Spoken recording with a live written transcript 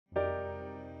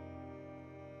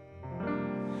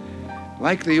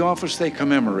Like the office they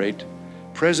commemorate,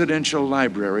 presidential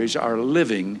libraries are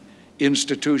living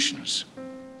institutions.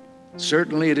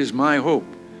 Certainly, it is my hope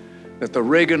that the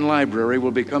Reagan Library will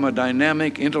become a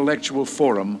dynamic intellectual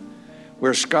forum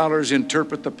where scholars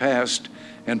interpret the past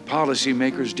and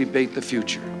policymakers debate the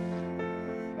future.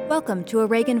 Welcome to a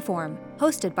Reagan Forum,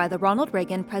 hosted by the Ronald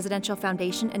Reagan Presidential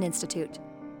Foundation and Institute.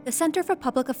 The Center for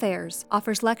Public Affairs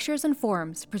offers lectures and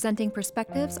forums presenting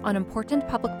perspectives on important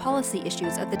public policy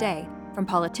issues of the day from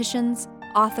politicians,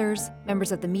 authors,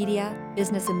 members of the media,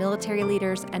 business and military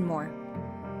leaders, and more.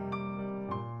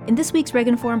 In this week's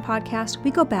Reagan Forum podcast, we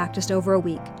go back just over a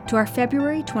week to our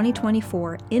February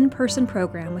 2024 in-person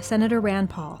program with Senator Rand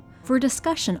Paul for a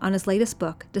discussion on his latest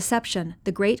book, Deception: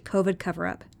 The Great COVID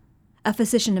Cover-Up. A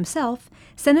physician himself,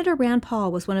 Senator Rand Paul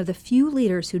was one of the few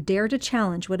leaders who dared to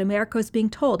challenge what America was being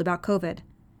told about COVID.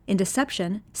 In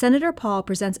Deception, Senator Paul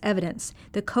presents evidence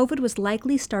that COVID was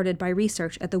likely started by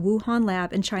research at the Wuhan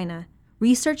lab in China,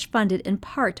 research funded in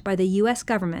part by the U.S.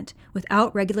 government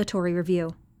without regulatory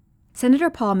review. Senator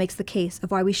Paul makes the case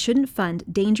of why we shouldn't fund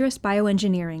dangerous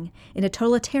bioengineering in a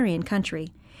totalitarian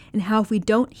country, and how if we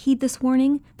don't heed this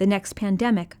warning, the next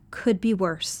pandemic could be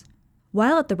worse.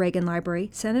 While at the Reagan Library,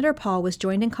 Senator Paul was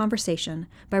joined in conversation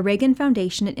by Reagan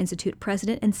Foundation and Institute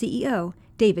President and CEO,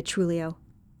 David Trulio.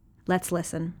 Let's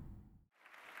listen.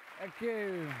 Thank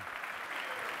you.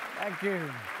 Thank you.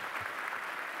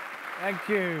 Thank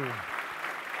you.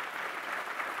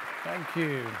 Thank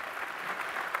you.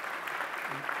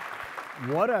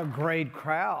 What a great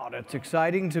crowd. It's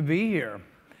exciting to be here.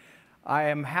 I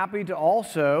am happy to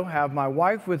also have my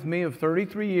wife with me of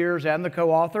 33 years and the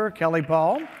co-author, Kelly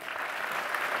Paul.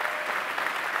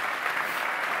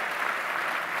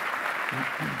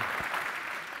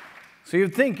 So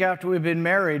you'd think after we've been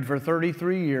married for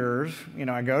 33 years,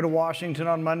 I go to Washington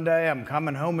on Monday, I'm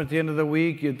coming home at the end of the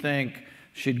week, you'd think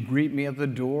she'd greet me at the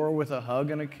door with a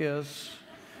hug and a kiss,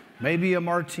 maybe a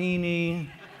martini.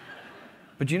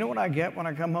 But you know what I get when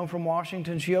I come home from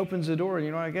Washington? She opens the door and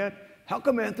you know what I get? How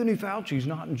come Anthony Fauci's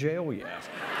not in jail yet?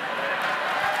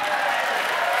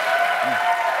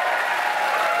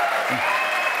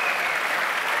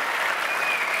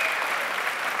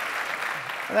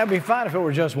 That'd be fine if it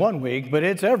were just 1 week, but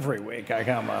it's every week I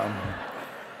come home.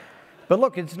 But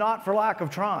look, it's not for lack of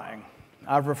trying.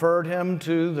 I've referred him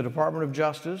to the Department of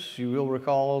Justice. You will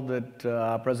recall that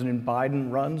President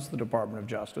Biden runs the Department of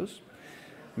Justice.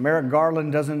 Merrick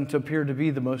Garland doesn't appear to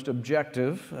be the most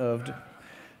objective of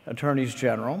attorneys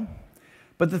general.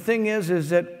 But the thing is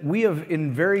that we have,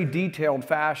 in very detailed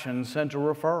fashion, sent a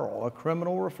referral, a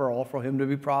criminal referral, for him to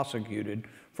be prosecuted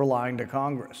for lying to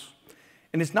Congress.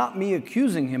 And it's not me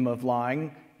accusing him of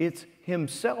lying, it's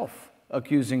himself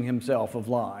accusing himself of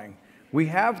lying. We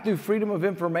have, through Freedom of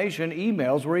Information,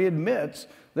 emails where he admits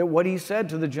that what he said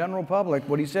to the general public,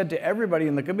 what he said to everybody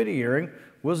in the committee hearing,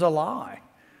 was a lie.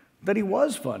 That he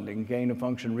was funding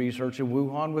gain-of-function research in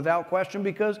Wuhan without question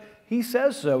because he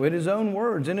says so in his own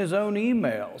words, in his own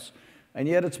emails. And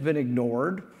yet it's been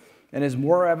ignored. And as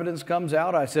more evidence comes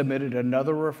out, I submitted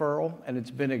another referral, and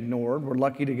it's been ignored. We're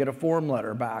lucky to get a form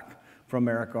letter back from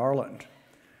Merrick Garland.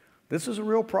 This is a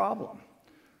real problem.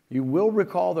 You will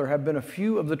recall there have been a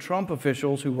few of the Trump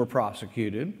officials who were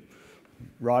prosecuted.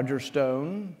 Roger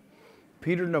Stone,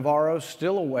 Peter Navarro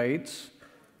still awaits.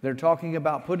 They're talking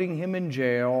about putting him in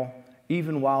jail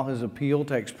even while his appeal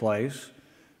takes place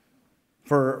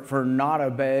for not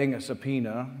obeying a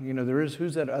subpoena.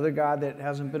 Who's that other guy that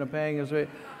hasn't been obeying his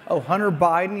subpoena? Oh, Hunter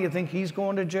Biden, you think he's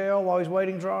going to jail while he's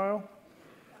waiting trial?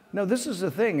 No, this is the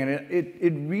thing, and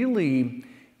it really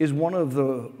is one of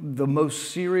the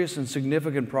most serious and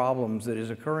significant problems that is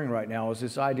occurring right now, is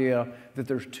this idea that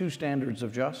there's two standards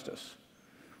of justice.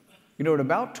 It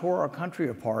about tore our country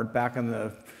apart back in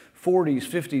the 40s,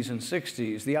 50s, and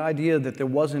 60s, the idea that there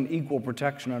wasn't equal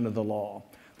protection under the law,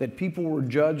 that people were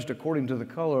judged according to the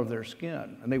color of their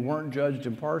skin, and they weren't judged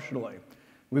impartially.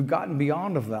 We've gotten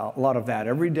beyond a lot of that.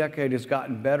 Every decade has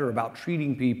gotten better about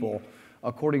treating people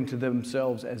according to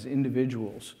themselves as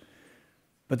individuals.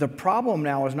 But the problem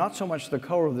now is not so much the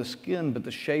color of the skin, but the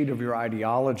shade of your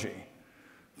ideology.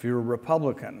 If you're a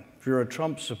Republican, if you're a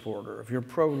Trump supporter, if you're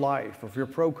pro-life, or if you're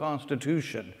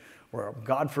pro-Constitution, or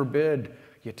God forbid,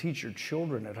 you teach your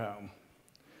children at home,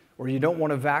 or you don't want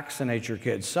to vaccinate your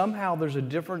kids, somehow there's a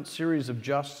different series of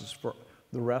justice for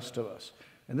the rest of us.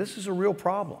 And this is a real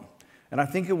problem. And I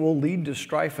think it will lead to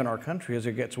strife in our country as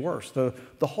it gets worse. The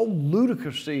whole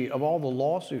ludicrousy of all the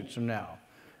lawsuits now,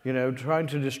 trying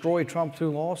to destroy Trump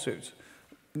through lawsuits.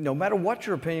 No matter what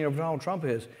your opinion of Donald Trump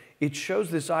is, it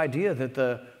shows this idea that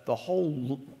the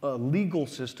whole legal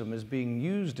system is being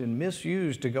used and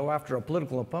misused to go after a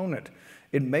political opponent.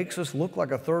 It makes us look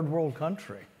like a third world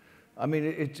country. I mean,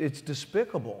 it's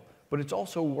despicable, but it's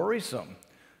also worrisome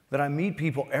that I meet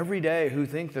people every day who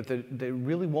think that they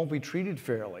really won't be treated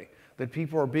fairly, that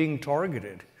people are being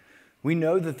targeted. We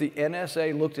know that the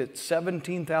NSA looked at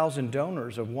 17,000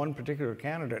 donors of one particular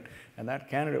candidate, and that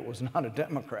candidate was not a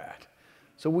Democrat.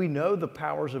 So we know the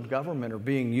powers of government are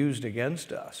being used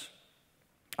against us.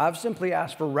 I've simply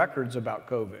asked for records about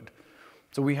COVID.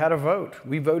 So we had a vote.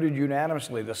 We voted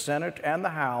unanimously, the Senate and the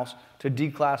House, to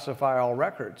declassify all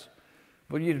records.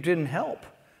 But it didn't help,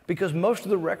 because most of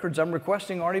the records I'm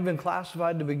requesting aren't even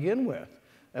classified to begin with.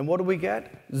 And what do we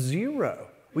get? Zero.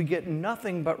 We get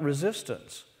nothing but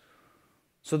resistance.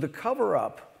 So the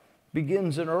cover-up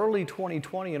begins in early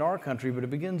 2020 in our country, but it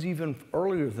begins even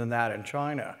earlier than that in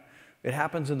China. It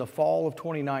happens in the fall of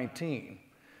 2019.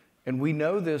 And we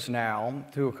know this now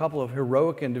through a couple of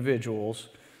heroic individuals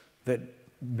that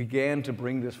began to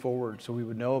bring this forward so we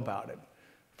would know about it.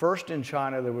 First in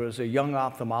China, there was a young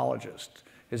ophthalmologist.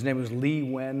 His name was Li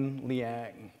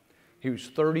Wenliang. He was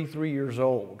 33 years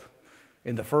old.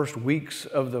 In the first weeks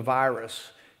of the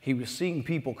virus, he was seeing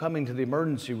people coming to the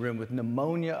emergency room with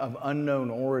pneumonia of unknown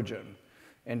origin.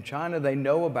 In China, they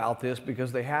know about this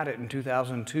because they had it in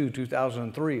 2002,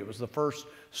 2003. It was the first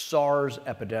SARS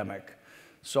epidemic.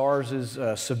 SARS is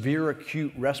severe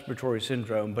acute respiratory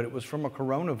syndrome, but it was from a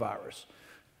coronavirus.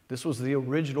 This was the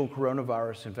original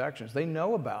coronavirus infections. They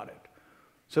know about it.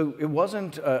 So it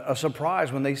wasn't a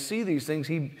surprise when they see these things.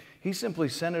 He simply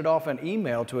sent it off an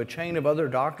email to a chain of other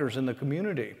doctors in the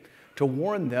community to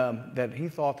warn them that he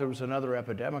thought there was another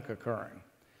epidemic occurring.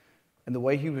 And the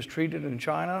way he was treated in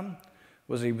China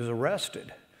was he was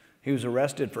arrested. He was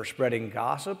arrested for spreading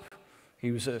gossip.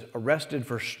 He was arrested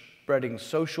for spreading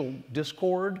social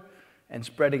discord and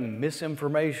spreading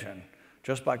misinformation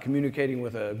just by communicating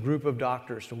with a group of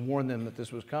doctors to warn them that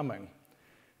this was coming.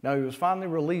 Now, he was finally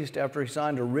released after he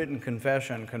signed a written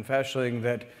confession confessing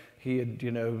that he had,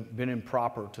 been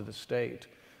improper to the state,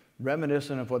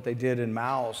 reminiscent of what they did in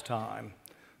Mao's time.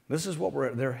 This is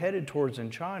what they're headed towards in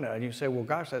China. And you say, well,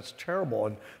 gosh, that's terrible.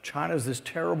 And China's this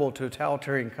terrible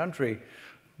totalitarian country.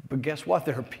 But guess what?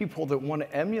 There are people that want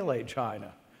to emulate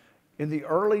China. In the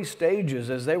early stages,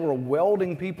 as they were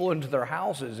welding people into their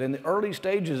houses, in the early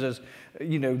stages, as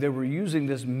they were using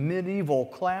this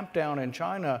medieval clampdown in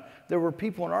China, there were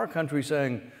people in our country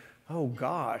saying, oh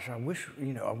gosh, I wish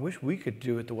we could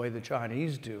do it the way the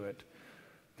Chinese do it.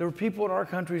 There were people in our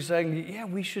country saying, yeah,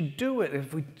 we should do it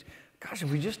if we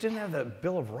just didn't have that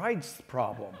Bill of Rights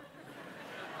problem.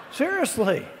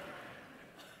 Seriously.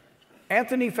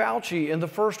 Anthony Fauci, in the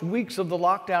first weeks of the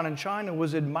lockdown in China,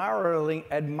 was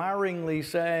admiringly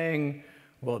saying,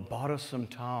 well, it bought us some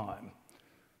time.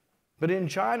 But in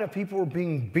China, people were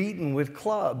being beaten with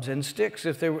clubs and sticks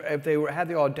if they had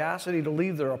the audacity to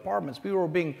leave their apartments. People were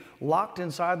being locked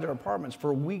inside their apartments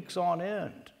for weeks on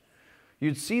end.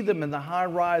 You'd see them in the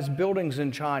high-rise buildings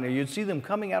in China. You'd see them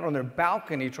coming out on their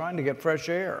balcony trying to get fresh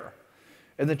air.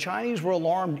 And the Chinese were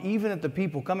alarmed even at the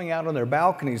people coming out on their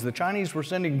balconies. The Chinese were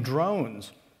sending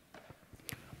drones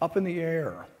up in the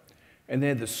air. And they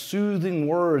had the soothing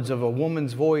words of a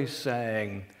woman's voice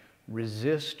saying,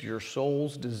 resist your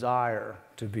soul's desire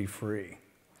to be free.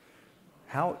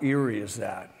 How eerie is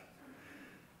that?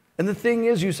 And the thing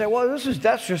is, you say, well,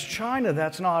 that's just China,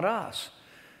 that's not us.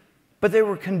 But they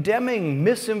were condemning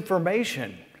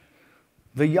misinformation.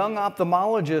 The young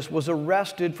ophthalmologist was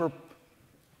arrested for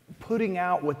putting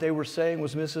out what they were saying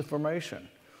was misinformation.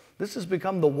 This has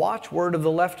become the watchword of the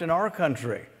left in our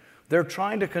country. They're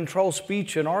trying to control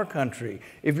speech in our country.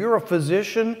 If you're a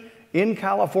physician in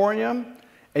California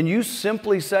and you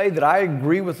simply say that I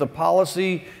agree with the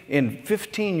policy in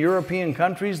 15 European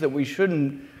countries that we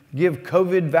shouldn't give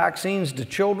COVID vaccines to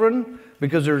children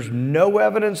because there's no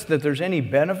evidence that there's any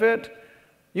benefit,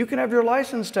 you can have your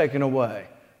license taken away.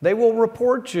 They will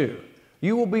report you.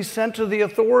 You will be sent to the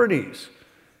authorities.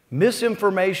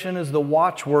 Misinformation is the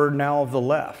watchword now of the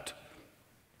left.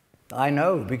 I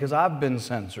know because I've been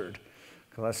censored.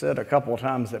 Because I said a couple of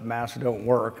times that masks don't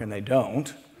work, and they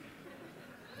don't.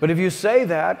 But if you say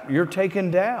that, you're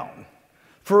taken down.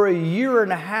 For a year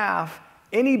and a half,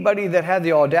 anybody that had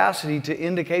the audacity to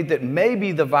indicate that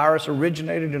maybe the virus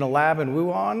originated in a lab in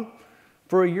Wuhan,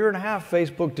 for a year and a half,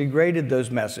 Facebook degraded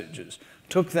those messages,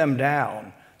 took them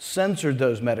down, censored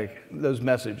those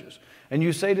messages. And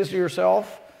you say this to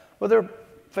yourself, well,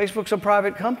 Facebook's a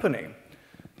private company.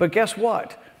 But guess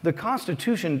what? The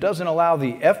Constitution doesn't allow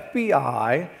the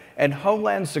FBI and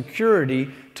Homeland Security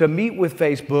to meet with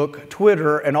Facebook,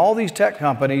 Twitter, and all these tech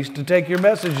companies to take your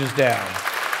messages down.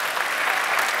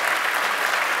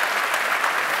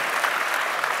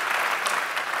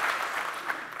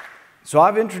 So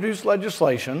I've introduced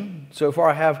legislation. So far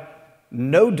I have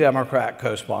no Democrat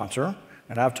co-sponsor,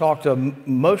 and I've talked to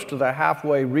most of the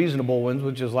halfway reasonable ones,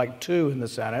 which is like 2 in the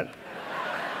Senate.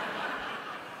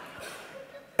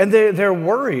 And they're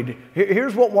worried.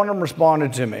 Here's what one of them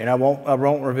responded to me, and I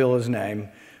won't reveal his name,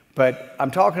 but I'm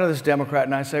talking to this Democrat,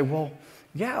 and I say, well,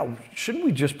 yeah, shouldn't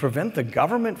we just prevent the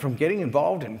government from getting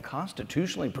involved in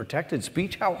constitutionally protected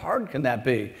speech? How hard can that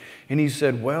be? And he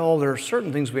said, well, there are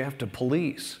certain things we have to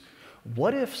police.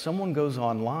 What if someone goes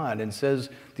online and says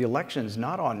the election's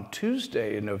not on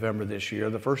Tuesday in November this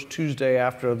year, the first Tuesday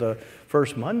after the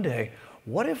first Monday?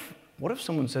 What if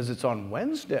someone says it's on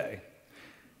Wednesday?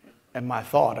 And my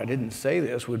thought, I didn't say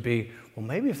this, would be, well,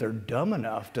 maybe if they're dumb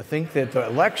enough to think that the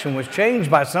election was changed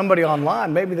by somebody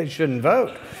online, maybe they shouldn't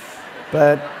vote.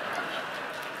 But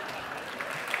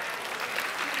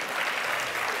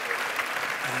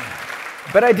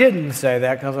I didn't say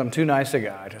that because I'm too nice a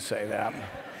guy to say that.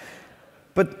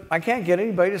 But I can't get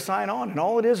anybody to sign on, and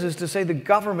all it is to say the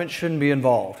government shouldn't be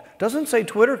involved. Doesn't say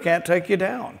Twitter can't take you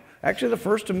down. Actually, the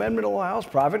First Amendment allows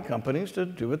private companies to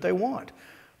do what they want.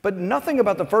 But nothing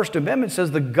about the First Amendment says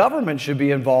the government should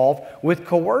be involved with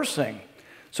coercing.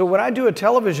 So when I do a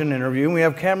television interview, and we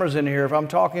have cameras in here, if I'm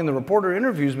talking, the reporter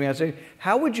interviews me, I say,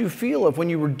 how would you feel if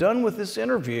when you were done with this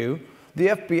interview, the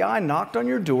FBI knocked on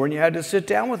your door and you had to sit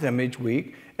down with them each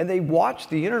week, and they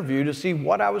watched the interview to see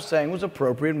what I was saying was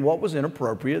appropriate and what was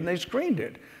inappropriate, and they screened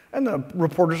it. And the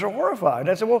reporters are horrified.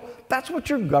 I said, well, that's what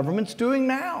your government's doing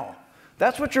now.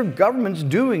 That's what your government's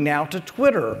doing now to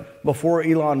Twitter before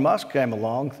Elon Musk came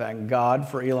along. Thank God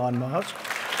for Elon Musk.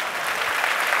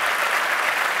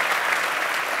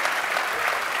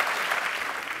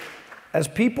 As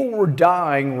people were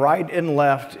dying right and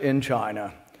left in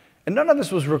China, and none of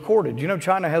this was recorded. You know,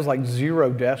 China has like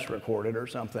 0 deaths recorded or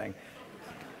something.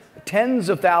 Tens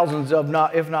of thousands of,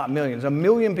 if not millions, 1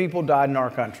 million people died in our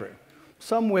country.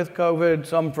 Some with COVID,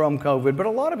 some from COVID, but a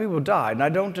lot of people died, and I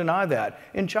don't deny that.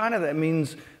 In China, that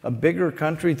means a bigger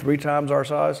country, 3 times our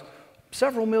size,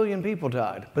 several million people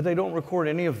died, but they don't record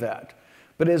any of that.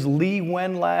 But as Li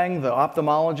Wenlang, the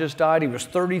ophthalmologist, died, he was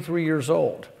 33 years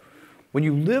old. When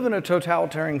you live in a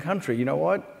totalitarian country, you know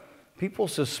what? People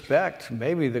suspect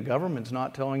maybe the government's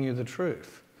not telling you the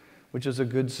truth, which is a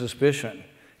good suspicion.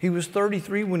 He was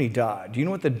 33 when he died. Do you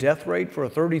know what the death rate for a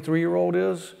 33-year-old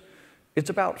is? It's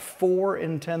about 4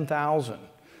 in 10,000.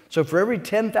 So for every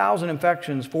 10,000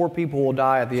 infections, 4 people will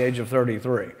die at the age of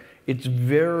 33. It's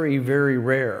very, very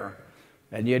rare,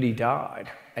 and yet he died.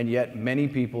 And yet many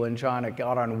people in China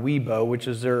got on Weibo, which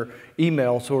is their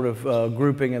email sort of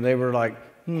grouping, and they were like,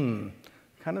 kind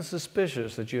of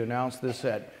suspicious that you announced this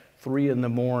at 3 in the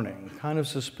morning. Kind of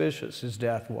suspicious his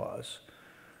death was.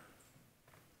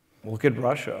 Look at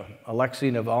Russia.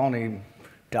 Alexei Navalny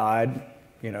died,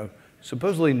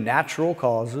 supposedly natural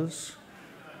causes,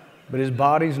 but his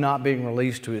body's not being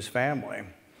released to his family.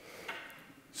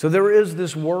 So there is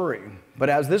this worry. But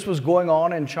as this was going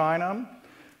on in China,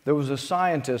 there was a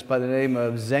scientist by the name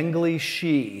of Zhengli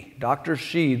Shi, Dr.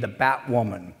 Shi, the Bat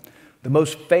Woman, the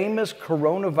most famous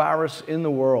coronavirus in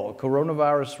the world,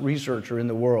 coronavirus researcher in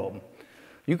the world.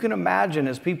 You can imagine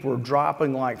as people were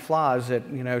dropping like flies that,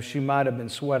 she might have been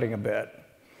sweating a bit.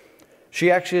 She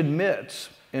actually admits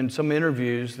in some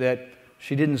interviews that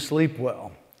she didn't sleep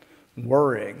well,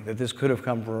 worrying that this could have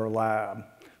come from her lab.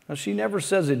 Now, she never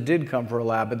says it did come from her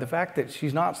lab, but the fact that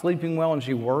she's not sleeping well and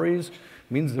she worries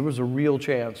means there was a real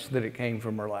chance that it came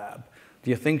from her lab. Do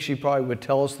you think she probably would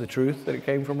tell us the truth that it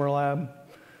came from her lab?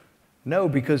 No,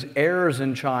 because errors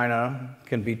in China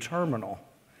can be terminal.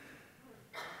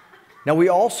 Now, we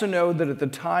also know that at the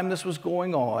time this was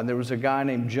going on, there was a guy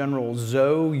named General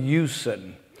Zhou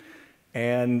Yusen.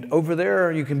 And over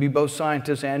there, you can be both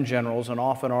scientists and generals, and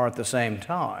often are at the same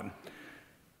time.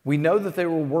 We know that they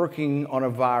were working on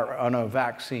a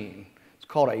vaccine. It's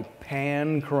called a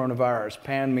pan-coronavirus.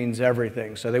 Pan means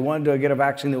everything. So they wanted to get a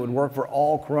vaccine that would work for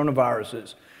all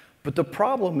coronaviruses. But the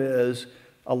problem is,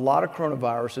 a lot of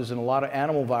coronaviruses and a lot of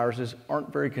animal viruses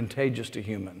aren't very contagious to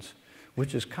humans,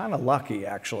 which is kind of lucky,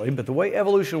 actually. But the way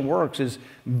evolution works is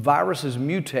viruses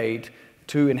mutate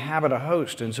to inhabit a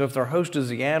host. And so if their host is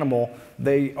the animal,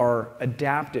 they are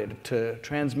adapted to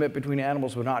transmit between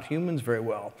animals but not humans very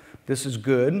well. This is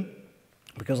good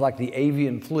because like the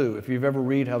avian flu, if you've ever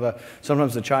read how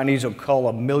sometimes the Chinese will cull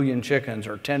 1 million chickens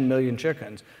or 10 million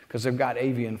chickens because they've got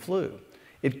avian flu.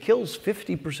 It kills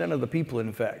 50% of the people it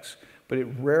infects, but it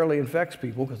rarely infects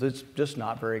people because it's just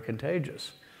not very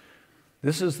contagious.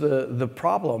 This is the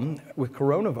problem with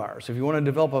coronavirus. If you want to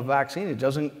develop a vaccine, it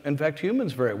doesn't infect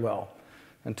humans very well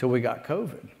until we got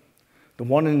COVID.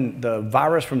 The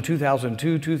virus from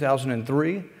 2002,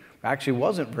 2003 actually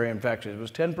wasn't very infectious. It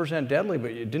was 10% deadly,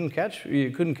 but you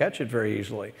couldn't catch it very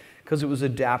easily because it was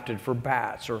adapted for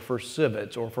bats or for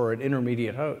civets or for an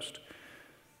intermediate host.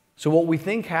 So what we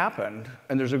think happened,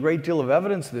 and there's a great deal of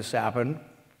evidence this happened,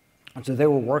 is that they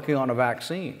were working on a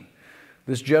vaccine.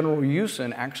 This General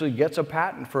Yusin actually gets a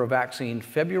patent for a vaccine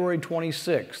February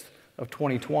 26th of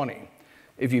 2020.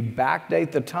 If you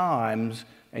backdate the times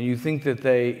and you think that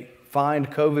they find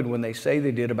COVID when they say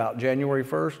they did about January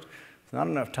 1st, it's not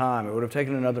enough time. It would have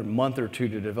taken another month or two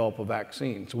to develop a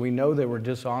vaccine. So we know they were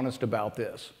dishonest about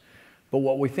this. But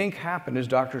what we think happened is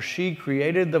Dr. Shi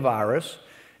created the virus,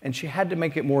 and she had to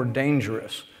make it more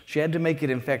dangerous. She had to make it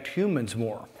infect humans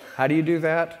more. How do you do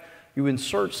that? You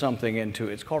insert something into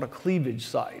it. It's called a cleavage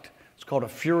site. It's called a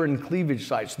furin cleavage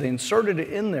site. So they inserted it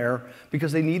in there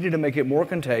because they needed to make it more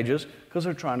contagious because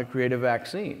they're trying to create a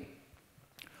vaccine.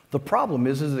 The problem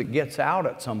is it gets out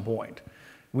at some point.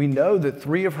 We know that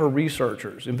 3 of her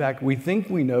researchers, in fact, we think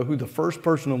we know who the first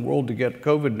person in the world to get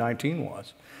COVID-19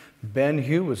 was. Ben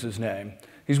Hugh was his name.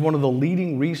 He's one of the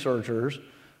leading researchers,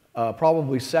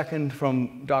 probably second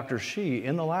from Dr. Shi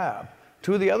in the lab.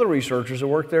 2 of the other researchers that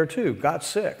worked there too got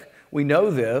sick. We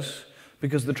know this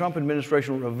because the Trump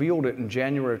administration revealed it in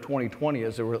January of 2020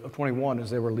 as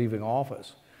they were leaving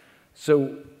office.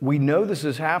 So we know this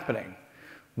is happening.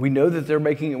 We know that they're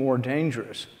making it more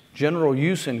dangerous. General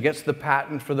Yusin gets the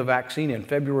patent for the vaccine in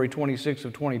February 26th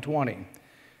of 2020.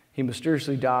 He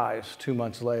mysteriously dies 2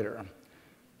 months later.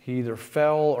 He either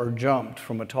fell or jumped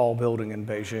from a tall building in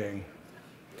Beijing.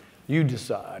 You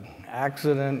decide.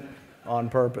 Accident, on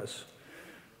purpose.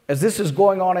 As this is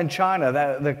going on in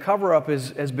China, the cover-up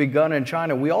has begun in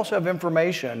China. We also have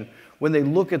information when they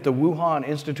look at the Wuhan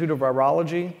Institute of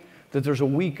Virology that there's a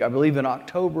week, I believe in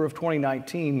October of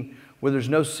 2019, where there's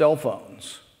no cell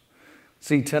phones.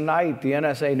 See, tonight the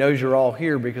NSA knows you're all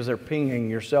here because they're pinging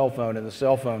your cell phone in the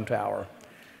cell phone tower.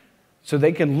 So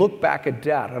they can look back at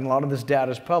data, and a lot of this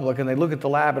data is public, and they look at the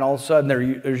lab, and all of a sudden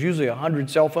there's usually 100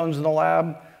 cell phones in the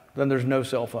lab, then there's no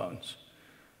cell phones.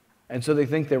 And so they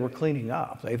think they were cleaning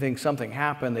up. They think something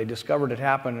happened, they discovered it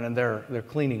happened, and they're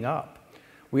cleaning up.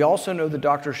 We also know that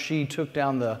Dr. Shi took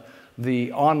down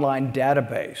the online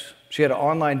database. She had an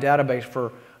online database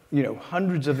for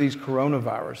hundreds of these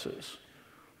coronaviruses.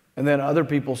 And then other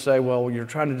people say, well, you're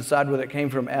trying to decide whether it came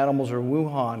from animals or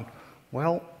Wuhan.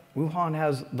 Well, Wuhan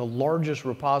has the largest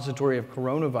repository of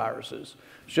coronaviruses.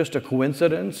 It's just a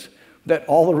coincidence that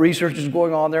all the research is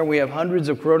going on there. We have hundreds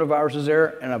of coronaviruses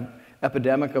there, and an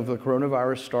epidemic of the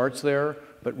coronavirus starts there,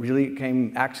 but really it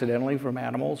came accidentally from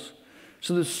animals.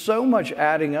 So there's so much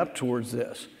adding up towards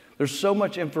this. There's so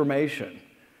much information,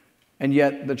 and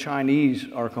yet the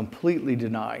Chinese are completely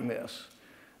denying this.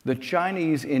 The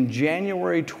Chinese in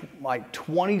January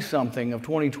 20-something of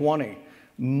 2020,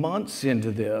 months into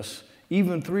this,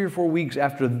 even 3 or 4 weeks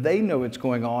after they know it's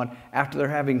going on, after they're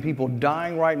having people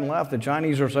dying right and left, the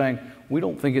Chinese are saying, we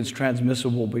don't think it's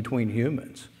transmissible between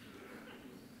humans.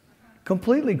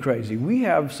 Completely crazy. We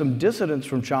have some dissidents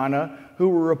from China who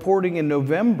were reporting in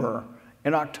November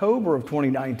and October of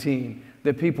 2019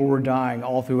 that people were dying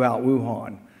all throughout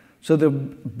Wuhan. So the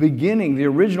beginning, the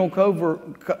original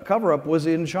cover-up was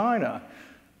in China.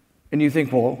 And you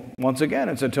think, well, once again,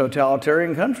 it's a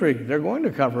totalitarian country. They're going to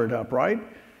cover it up, right?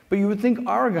 But you would think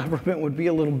our government would be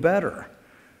a little better.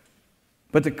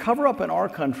 But the cover-up in our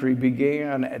country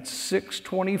began at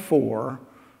 6:24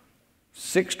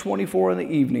 in the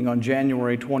evening on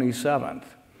January 27th,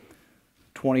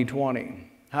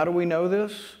 2020. How do we know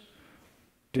this?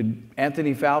 Did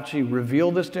Anthony Fauci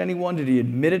reveal this to anyone? Did he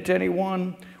admit it to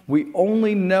anyone? We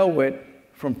only know it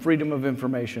from Freedom of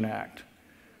Information Act.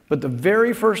 But the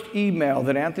very first email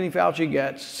that Anthony Fauci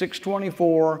gets,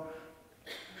 6:24,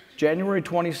 January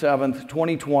 27th,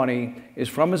 2020, is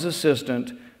from his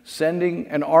assistant sending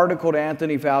an article to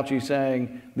Anthony Fauci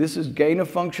saying, this is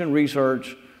gain-of-function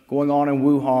research going on in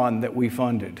Wuhan that we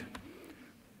funded.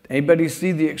 Anybody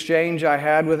see the exchange I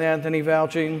had with Anthony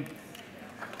Fauci?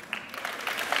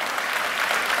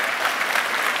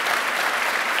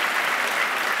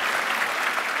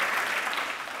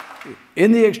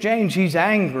 In the exchange, he's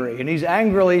angry, and he's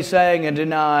angrily saying and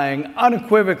denying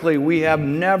unequivocally, we have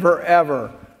never,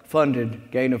 ever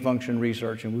funded gain-of-function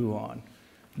research in Wuhan.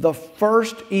 The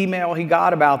first email he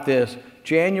got about this,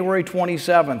 January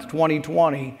 27th,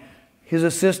 2020, his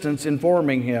assistants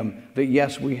informing him that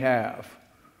yes, we have.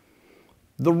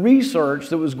 The research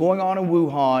that was going on in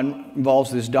Wuhan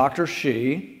involves this Dr.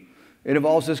 Shi. It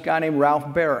involves this guy named Ralph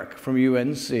Baric from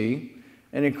UNC,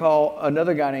 and it called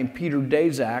another guy named Peter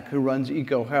Daszak who runs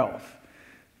EcoHealth.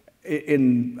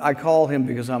 I call him,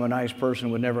 because I'm a nice person,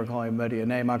 would never call anybody a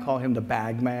name, I call him the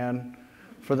bag man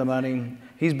for the money.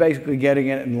 He's basically getting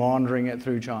it and laundering it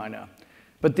through China.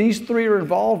 But these three are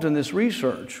involved in this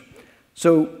research.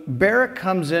 So Baric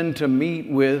comes in to meet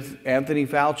with Anthony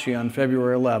Fauci on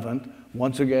February 11th.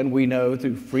 Once again, we know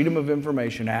through Freedom of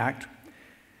Information Act.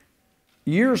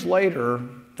 Years later,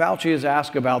 Fauci is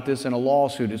asked about this in a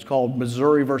lawsuit. It's called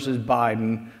Missouri versus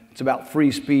Biden. It's about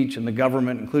free speech and the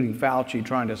government, including Fauci,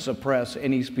 trying to suppress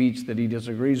any speech that he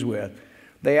disagrees with.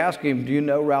 They ask him, do you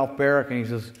know Ralph Baric? And he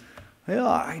says, well,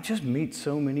 I just meet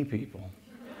so many people.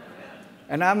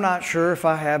 And I'm not sure if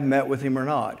I have met with him or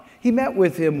not. He met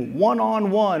with him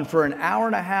one-on-one for an hour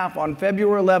and a half on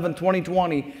February 11,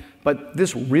 2020. But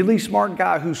this really smart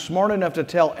guy who's smart enough to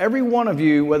tell every one of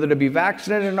you whether to be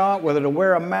vaccinated or not, whether to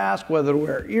wear a mask, whether to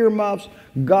wear earmuffs,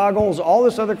 goggles, all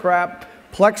this other crap,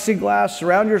 plexiglass,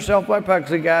 surround yourself by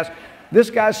plexiglass. This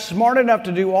guy's smart enough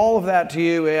to do all of that to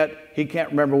you, yet he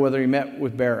can't remember whether he met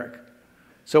with Baric.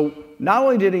 So not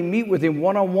only did he meet with him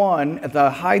one-on-one at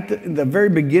the very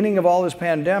beginning of all this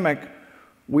pandemic,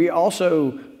 we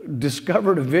also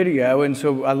discovered a video, and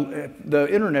so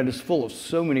the internet is full of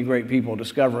so many great people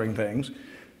discovering things.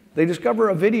 They discover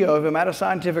a video of him at a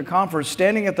scientific conference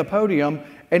standing at the podium,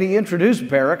 and he introduced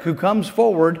Baric, who comes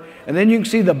forward, and then you can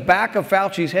see the back of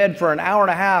Fauci's head for an hour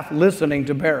and a half listening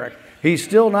to Baric. He's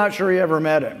still not sure he ever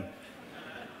met him.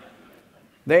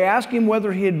 They asked him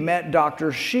whether he had met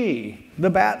Dr. Shi,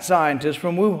 the bat scientist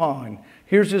from Wuhan.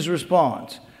 Here's his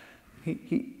response.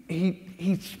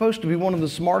 He's supposed to be one of the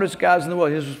smartest guys in the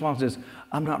world. His response is,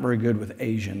 I'm not very good with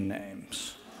Asian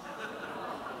names.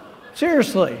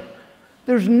 Seriously.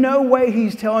 There's no way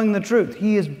he's telling the truth.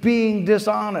 He is being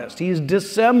dishonest. He is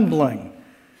dissembling.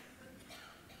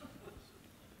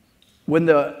 When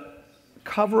the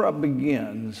cover-up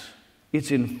begins,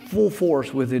 it's in full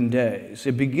force within days.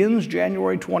 It begins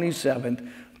January 27th.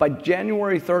 By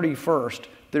January 31st,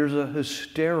 there's a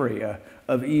hysteria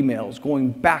of emails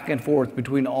going back and forth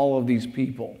between all of these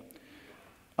people.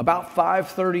 About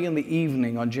 5:30 in the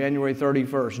evening on January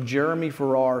 31st, Jeremy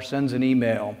Farrar sends an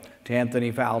email to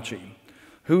Anthony Fauci.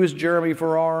 Who is Jeremy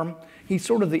Farrar? He's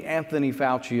sort of the Anthony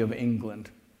Fauci of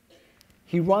England.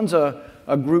 He runs a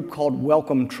group called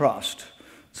Wellcome Trust.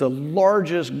 It's the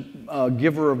largest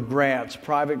giver of grants,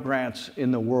 private grants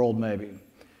in the world maybe.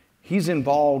 He's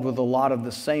involved with a lot of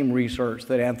the same research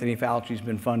that Anthony Fauci's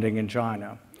been funding in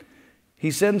China. He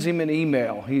sends him an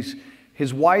email.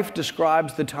 His wife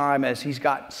describes the time as he's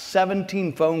got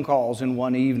 17 phone calls in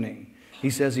one evening.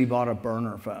 He says he bought a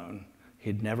burner phone.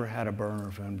 He'd never had a burner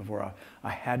phone before. I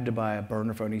had to buy a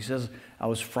burner phone. He says, I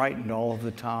was frightened all of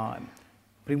the time.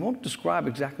 But he won't describe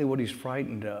exactly what he's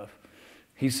frightened of.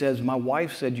 He says, my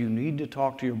wife said you need to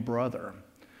talk to your brother.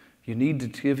 You need to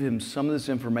give him some of this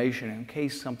information in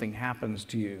case something happens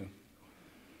to you.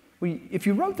 Well, if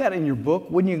you wrote that in your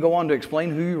book, wouldn't you go on to explain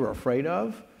who you were afraid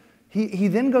of? He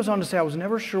then goes on to say, I was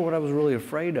never sure what I was really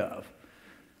afraid of.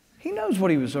 He knows what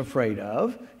he was afraid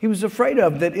of. He was afraid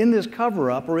of that in this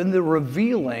cover-up or in the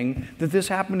revealing that this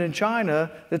happened in China,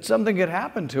 that something had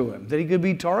happened to him, that he could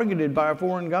be targeted by a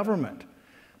foreign government.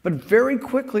 But very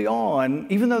quickly on,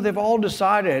 even though they've all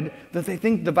decided that they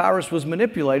think the virus was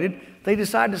manipulated, they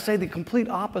decide to say the complete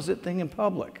opposite thing in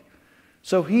public.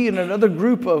 So he and another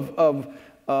group of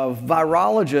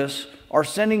virologists are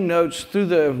sending notes through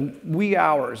the wee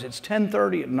hours. It's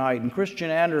 10:30 at night, and Christian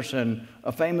Anderson,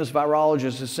 a famous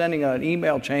virologist, is sending an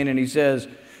email chain, and he says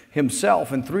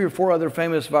himself and 3 or 4 other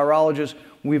famous virologists,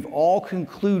 we've all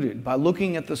concluded by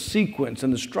looking at the sequence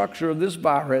and the structure of this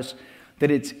virus that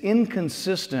it's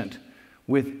inconsistent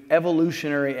with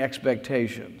evolutionary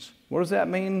expectations. What does that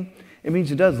mean? It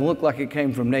means it doesn't look like it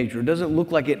came from nature. It doesn't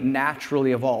look like it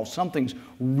naturally evolved. Something's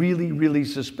really, really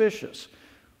suspicious.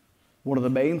 One of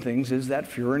the main things is that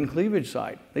furin cleavage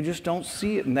site. They just don't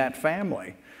see it in that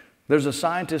family. There's a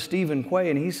scientist, Stephen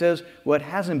Quay, and he says, well, it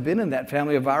hasn't been in that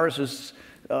family of viruses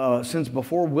since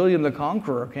before William the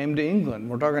Conqueror came to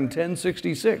England. We're talking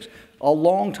 1066, a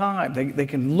long time. They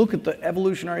can look at the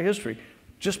evolutionary history.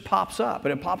 Just pops up,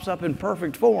 and it pops up in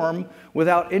perfect form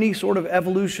without any sort of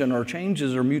evolution or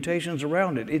changes or mutations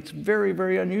around it. It's very,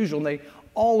 very unusual, and they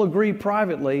all agree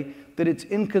privately that it's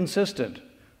inconsistent.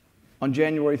 On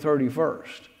January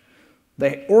 31st.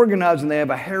 They organize and they have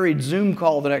a harried Zoom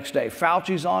call the next day.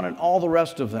 Fauci's on it, all the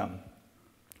rest of them.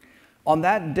 On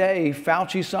that day,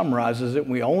 Fauci summarizes it.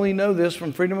 We only know this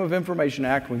from Freedom of Information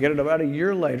Act. We get it about a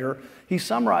year later. He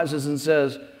summarizes and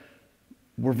says,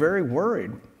 we're very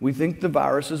worried. We think the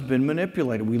virus has been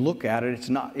manipulated. We look at it,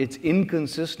 it's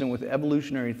inconsistent with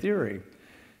evolutionary theory.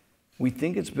 We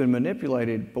think it's been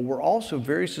manipulated, but we're also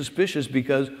very suspicious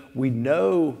because we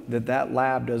know that that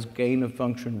lab does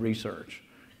gain-of-function research,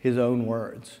 his own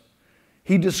words.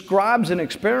 He describes an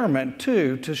experiment,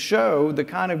 too, to show the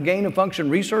kind of gain-of-function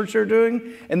research they're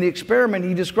doing, and the experiment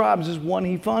he describes is one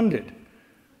he funded.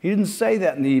 He didn't say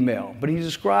that in the email, but he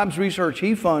describes research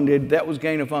he funded that was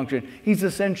gain-of-function. He's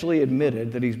essentially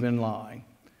admitted that he's been lying.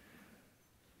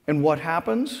 And what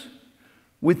happens?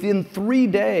 Within 3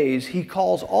 days, he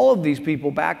calls all of these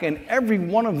people back, and every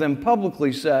one of them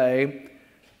publicly say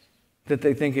that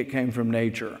they think it came from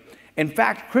nature. In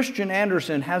fact, Christian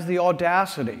Anderson has the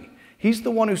audacity. He's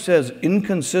the one who says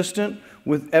inconsistent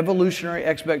with evolutionary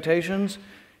expectations.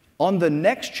 On the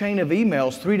next chain of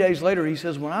emails, 3 days later, he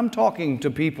says, when I'm talking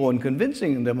to people and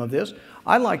convincing them of this,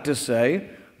 I like to say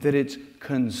that it's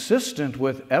consistent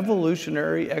with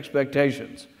evolutionary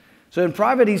expectations. So in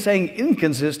private, he's saying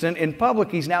inconsistent. In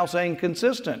public, he's now saying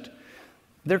consistent.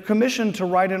 They're commissioned to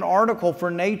write an article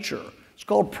for Nature. It's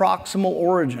called Proximal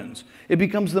Origins. It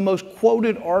becomes the most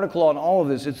quoted article on all of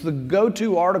this. It's the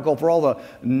go-to article for all the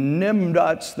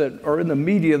nimnuts that are in the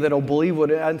media that'll believe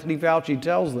what Anthony Fauci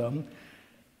tells them.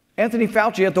 Anthony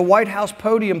Fauci at the White House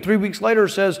podium 3 weeks later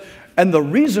says, and the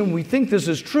reason we think this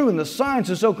is true and the science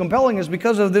is so compelling is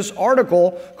because of this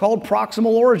article called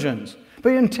Proximal Origins. But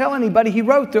he didn't tell anybody he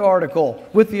wrote the article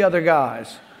with the other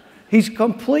guys. He's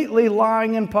completely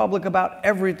lying in public about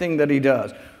everything that he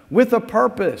does, with a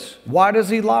purpose. Why does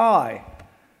he lie?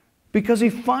 Because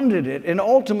he funded it. And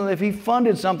ultimately, if he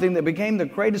funded something that became the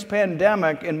greatest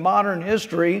pandemic in modern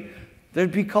history,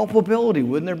 there'd be culpability.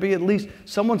 Wouldn't there be at least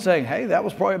someone saying, hey, that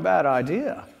was probably a bad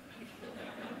idea?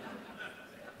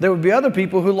 There would be other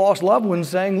people who lost loved ones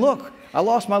saying, look, I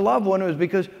lost my loved one. It was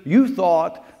because you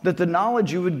thought that the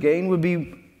knowledge you would gain would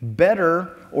be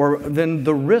better than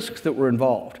the risks that were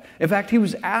involved. In fact, he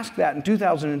was asked that in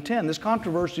 2010. This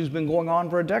controversy has been going on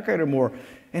for a decade or more.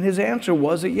 And his answer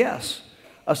was that yes,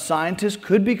 a scientist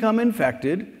could become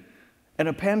infected and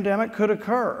a pandemic could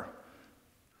occur.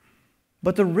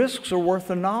 But the risks are worth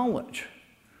the knowledge.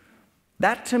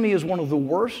 That, to me, is one of the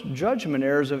worst judgment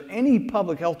errors of any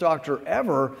public health doctor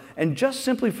ever. And just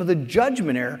simply for the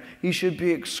judgment error, he should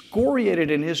be excoriated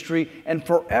in history and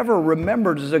forever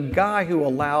remembered as a guy who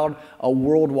allowed a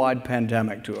worldwide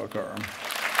pandemic to occur.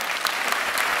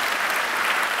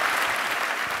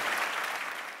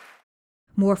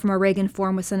 More from our Reagan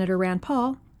Forum with Senator Rand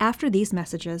Paul after these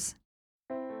messages.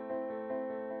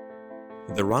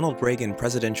 The Ronald Reagan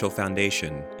Presidential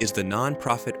Foundation is the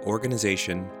nonprofit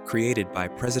organization created by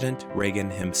President Reagan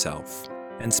himself,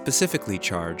 and specifically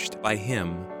charged by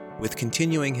him with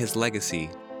continuing his legacy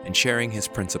and sharing his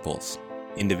principles: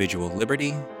 individual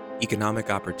liberty, economic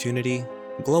opportunity,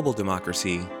 global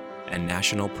democracy, and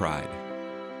national pride.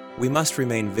 We must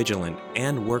remain vigilant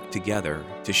and work together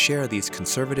to share these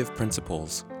conservative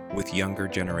principles with younger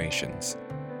generations.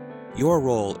 Your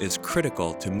role is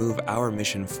critical to move our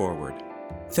mission forward.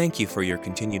 Thank you for your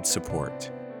continued support.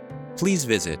 Please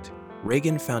visit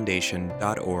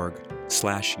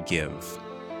reaganfoundation.org/give.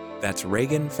 That's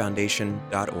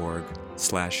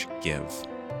reaganfoundation.org/give.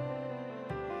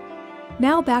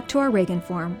 Now back to our Reagan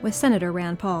Forum with Senator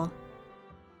Rand Paul.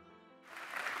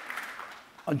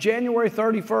 On January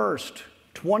 31st,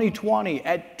 2020,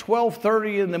 at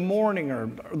 12:30 in the morning or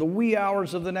the wee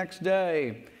hours of the next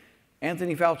day,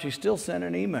 Anthony Fauci still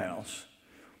sending emails.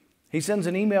 He sends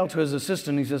an email to his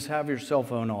assistant. He says, have your cell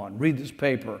phone on. Read this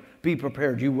paper. Be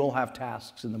prepared. You will have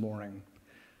tasks in the morning.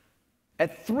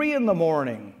 At 3 in the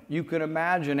morning, you can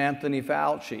imagine Anthony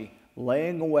Fauci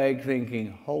laying awake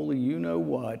thinking, holy you know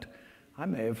what, I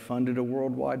may have funded a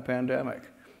worldwide pandemic.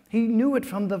 He knew it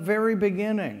from the very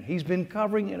beginning. He's been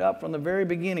covering it up from the very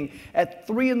beginning. At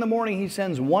 3 in the morning, he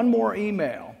sends one more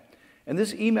email. And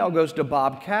this email goes to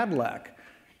Bob Cadillac.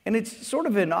 And it's sort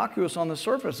of innocuous on the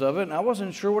surface of it, and I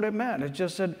wasn't sure what it meant. It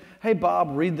just said, hey,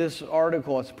 Bob, read this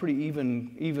article. It's a pretty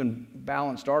even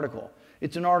balanced article.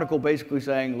 It's an article basically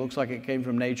saying, looks like it came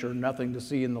from nature, nothing to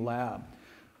see in the lab.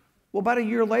 Well, about a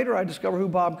year later, I discovered who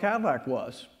Bob Cadillac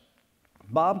was.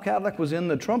 Bob Cadillac was in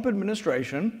the Trump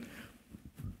administration,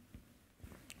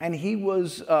 and he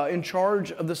was in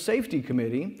charge of the safety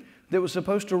committee that was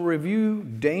supposed to review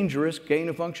dangerous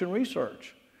gain-of-function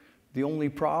research. The only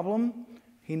problem?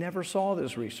 He never saw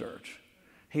this research.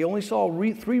 He only saw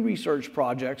 3 research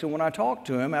projects, and when I talked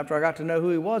to him, after I got to know who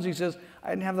he was, he says, I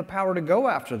didn't have the power to go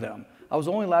after them. I was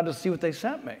only allowed to see what they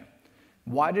sent me.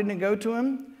 Why didn't it go to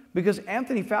him? Because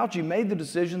Anthony Fauci made the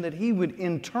decision that he would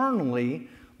internally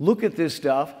look at this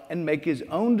stuff and make his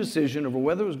own decision over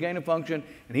whether it was gain of function,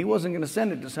 and he wasn't going to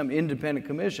send it to some independent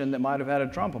commission that might have had a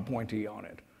Trump appointee on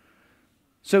it.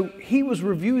 So he was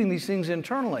reviewing these things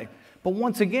internally. But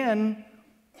once again,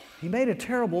 he made a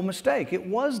terrible mistake. It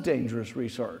was dangerous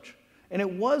research, and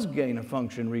it was gain of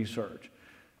function research.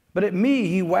 But at me,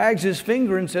 he wags his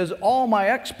finger and says, all my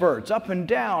experts, up and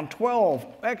down, 12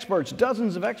 experts,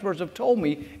 dozens of experts have told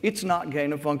me it's not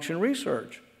gain of function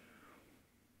research.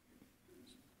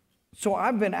 So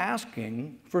I've been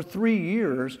asking for 3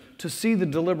 years to see the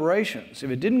deliberations.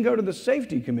 If it didn't go to the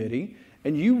safety committee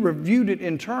and you reviewed it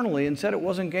internally and said it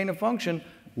wasn't gain of function,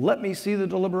 let me see the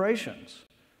deliberations.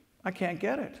 I can't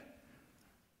get it.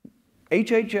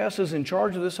 HHS is in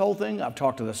charge of this whole thing. I've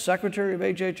talked to the secretary of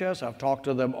HHS. I've talked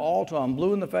to them all till I'm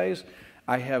blue in the face.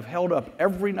 I have held up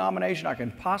every nomination I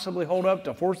can possibly hold up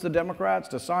to force the Democrats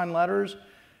to sign letters.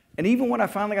 And even when I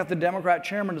finally got the Democrat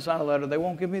chairman to sign a letter, they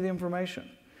won't give me the information.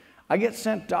 I get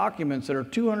sent documents that are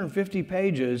 250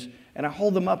 pages, and I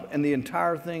hold them up, and the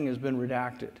entire thing has been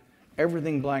redacted.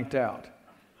 Everything blanked out.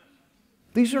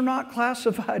 These are not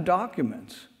classified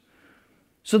documents.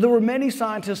 So there were many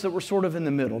scientists that were sort of in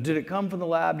the middle. Did it come from the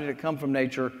lab? Did it come from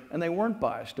nature? And they weren't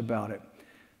biased about it.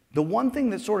 The one thing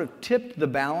that sort of tipped the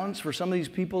balance for some of these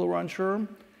people who were unsure,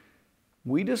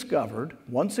 we discovered,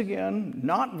 once again,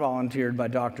 not volunteered by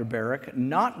Dr. Barrick,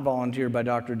 not volunteered by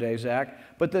Dr. Daszak,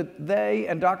 but that they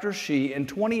and Dr. Shi in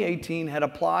 2018 had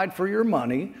applied for your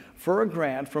money for a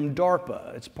grant from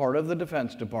DARPA. It's part of the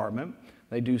Defense Department.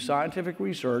 They do scientific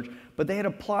research, but they had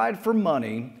applied for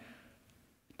money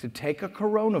to take a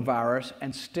coronavirus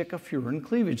and stick a furin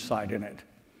cleavage site in it,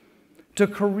 to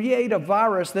create a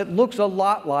virus that looks a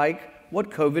lot like what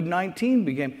COVID-19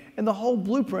 became. And the whole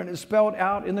blueprint is spelled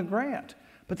out in the grant.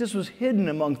 But this was hidden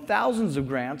among thousands of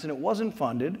grants, and it wasn't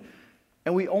funded,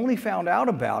 and we only found out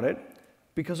about it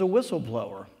because a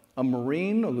whistleblower, a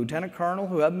Marine, a lieutenant colonel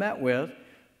who I've met with,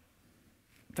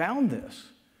 found this.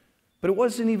 But it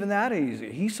wasn't even that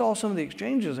easy. He saw some of the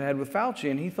exchanges I had with Fauci,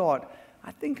 and he thought,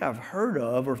 I think I've heard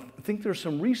of, or think there's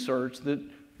some research that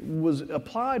was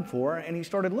applied for, and he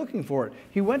started looking for it.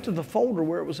 He went to the folder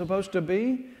where it was supposed to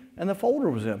be, and the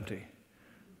folder was empty.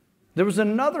 There was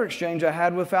another exchange I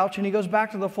had with Fauci, and he goes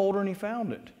back to the folder and he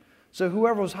found it. So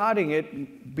whoever was hiding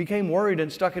it became worried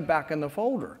and stuck it back in the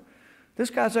folder. This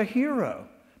guy's a hero,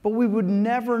 but we would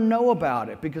never know about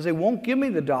it because they won't give me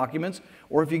the documents,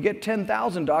 or if you get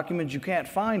 10,000 documents, you can't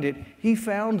find it. He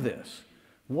found this.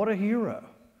 What a hero.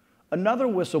 Another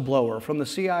whistleblower from the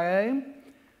CIA.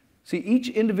 See, each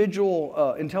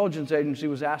individual intelligence agency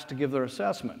was asked to give their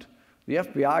assessment. The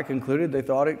FBI concluded they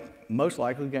thought it most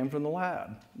likely came from the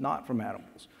lab, not from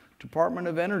animals. Department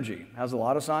of Energy has a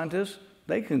lot of scientists.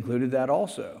 They concluded that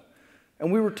also.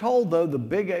 And we were told, though, the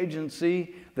big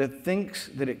agency that thinks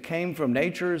that it came from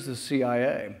nature is the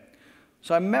CIA.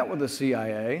 So I met with the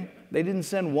CIA. They didn't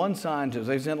send one scientist.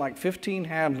 They sent like 15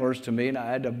 handlers to me, and I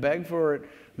had to beg for it.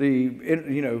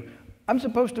 I'm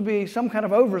supposed to be some kind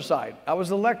of oversight. I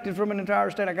was elected from an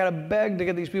entire state. I got to beg to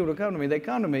get these people to come to me. They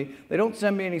come to me. They don't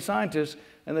send me any scientists,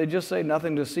 and they just say,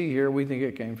 nothing to see here. We think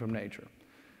it came from nature.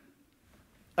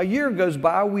 A year goes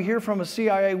by. We hear from a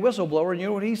CIA whistleblower, and you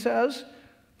know what he says?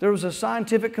 There was a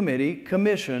scientific committee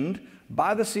commissioned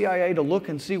by the CIA to look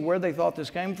and see where they thought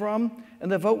this came from,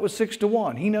 and the vote was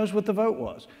 6-1. He knows what the vote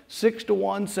was.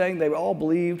 6-1 saying they all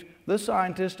believed, the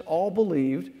scientists all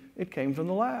believed it came from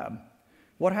the lab.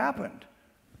 What happened?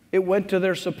 It went to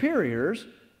their superiors,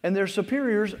 and their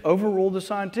superiors overruled the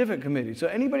scientific committee. So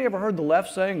anybody ever heard the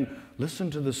left saying,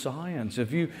 listen to the science?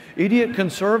 If you idiot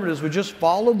conservatives would just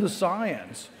follow the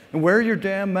science and wear your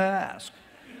damn mask,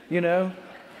 you know?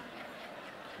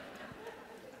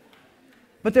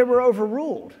 But they were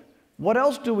overruled. What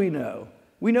else do we know?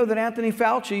 We know that Anthony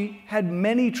Fauci had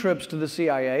many trips to the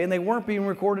CIA, and they weren't being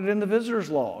recorded in the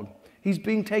visitor's log. He's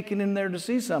being taken in there to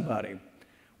see somebody.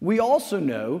 We also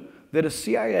know that a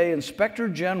CIA inspector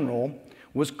general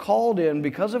was called in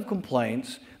because of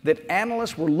complaints that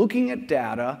analysts were looking at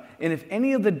data, and if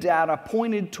any of the data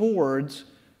pointed towards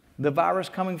the virus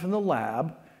coming from the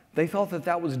lab, they thought that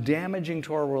that was damaging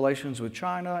to our relations with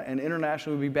China and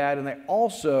internationally would be bad, and they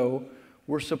also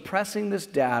were suppressing this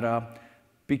data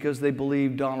because they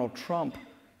believed Donald Trump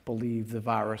believed the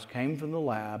virus came from the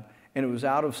lab, and it was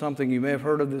out of something, you may have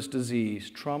heard of this disease,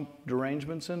 Trump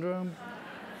derangement syndrome.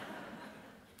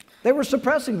 They were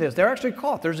suppressing this. They're actually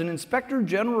caught. There's an inspector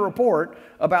general report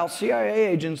about CIA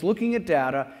agents looking at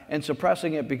data and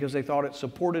suppressing it because they thought it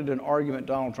supported an argument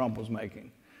Donald Trump was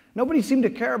making. Nobody seemed to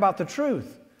care about the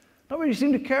truth. Nobody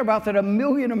seemed to care about that 1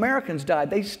 million Americans died.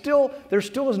 There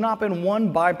still has not been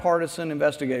one bipartisan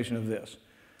investigation of this.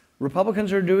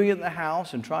 Republicans are doing it in the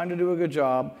House and trying to do a good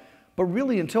job, but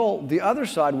really until the other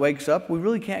side wakes up, we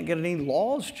really can't get any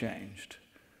laws changed.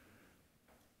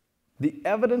 The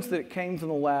evidence that it came from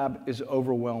the lab is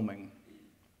overwhelming.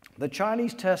 The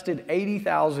Chinese tested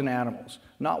 80,000 animals.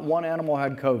 Not one animal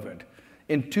had COVID.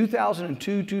 In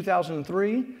 2002,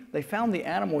 2003, they found the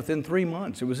animal within 3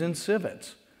 months. It was in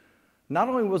civets. Not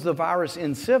only was the virus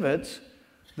in civets,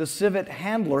 the civet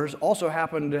handlers also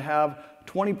happened to have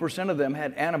 20% of them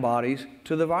had antibodies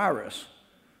to the virus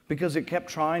because it kept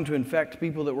trying to infect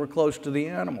people that were close to the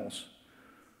animals.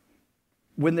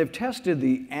 When they've tested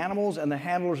the animals and the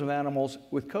handlers of animals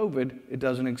with COVID, it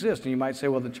doesn't exist. And you might say,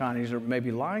 well, the Chinese are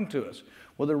maybe lying to us.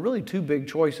 Well, there are really two big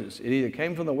choices. It either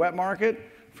came from the wet market,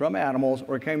 from animals,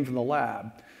 or it came from the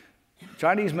lab.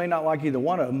 Chinese may not like either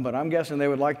one of them, but I'm guessing they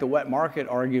would like the wet market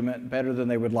argument better than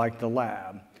they would like the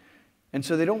lab. And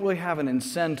so they don't really have an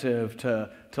incentive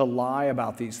to lie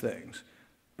about these things.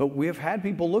 But we have had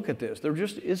people look at this. There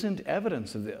just isn't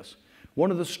evidence of this. One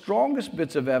of the strongest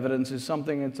bits of evidence is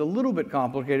something that's a little bit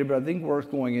complicated, but I think worth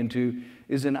going into,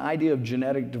 is an idea of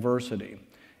genetic diversity.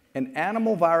 An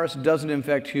animal virus doesn't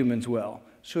infect humans well,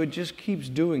 so it just keeps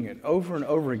doing it over and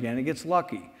over again. It gets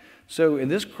lucky. So in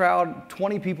this crowd,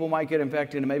 20 people might get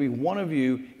infected, and maybe one of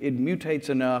you, it mutates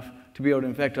enough to be able to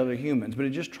infect other humans, but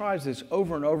it just tries this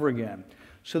over and over again.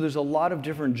 So there's a lot of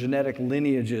different genetic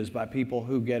lineages by people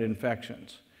who get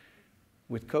infections.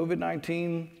 With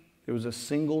COVID-19, there was a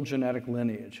single genetic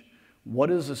lineage. What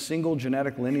does a single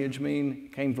genetic lineage mean?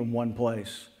 It came from one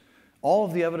place. All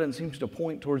of the evidence seems to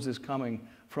point towards this coming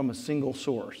from a single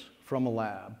source, from a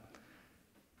lab.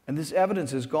 And this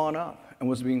evidence has gone up and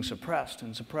was being suppressed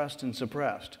and suppressed and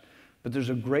suppressed. But there's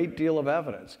a great deal of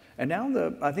evidence. And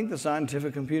now I think the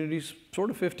scientific community's sort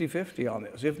of 50-50 on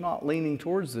this, if not leaning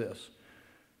towards this.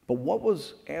 But what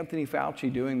was Anthony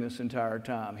Fauci doing this entire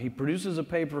time? He produces a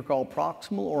paper called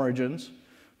Proximal Origins,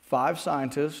 5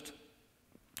 scientists.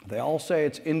 They all say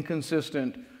it's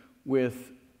inconsistent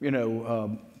with,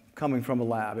 coming from a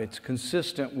lab. It's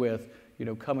consistent with,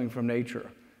 coming from nature.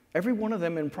 Every one of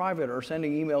them in private are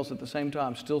sending emails at the same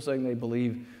time, still saying they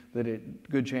believe that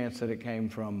good chance that it came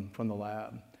from the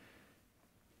lab.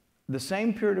 The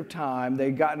same period of time,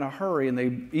 they got in a hurry,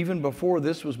 and even before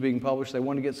this was being published, they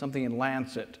wanted to get something in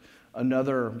Lancet,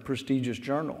 another prestigious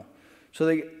journal. So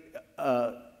they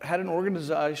had an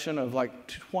organization of like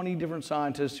 20 different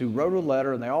scientists who wrote a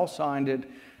letter, and they all signed it,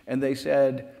 and they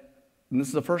said, and this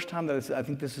is the first time that I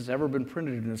think this has ever been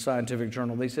printed in a scientific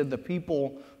journal, they said the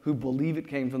people who believe it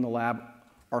came from the lab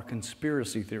are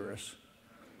conspiracy theorists.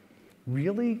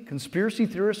 Really? Conspiracy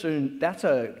theorists? That's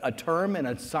a term in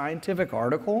a scientific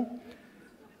article?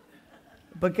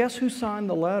 But guess who signed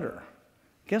the letter?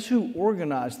 Guess who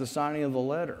organized the signing of the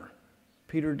letter?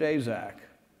 Peter Daszak.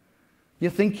 You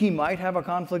think he might have a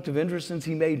conflict of interest since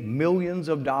he made millions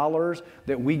of dollars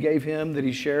that we gave him that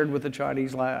he shared with the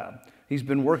Chinese lab? He's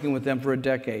been working with them for a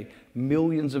decade.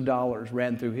 Millions of dollars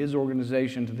ran through his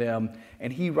organization to them,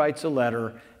 and he writes a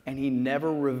letter, and he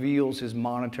never reveals his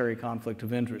monetary conflict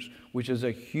of interest, which is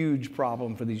a huge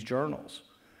problem for these journals.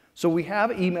 So we have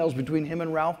emails between him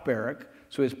and Ralph Barrick.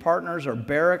 So his partners are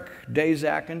Barrick,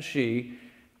 Daszak, and Xi.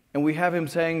 And we have him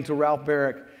saying to Ralph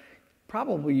Barrick,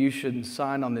 probably you shouldn't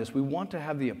sign on this. We want to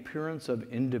have the appearance of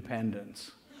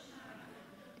independence.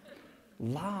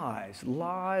 Lies,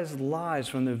 lies, lies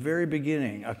from the very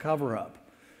beginning, a cover-up.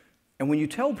 And when you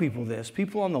tell people this,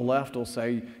 people on the left will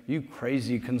say, you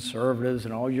crazy conservatives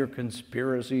and all your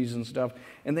conspiracies and stuff.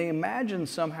 And they imagine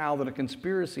somehow that a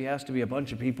conspiracy has to be a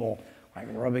bunch of people like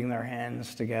rubbing their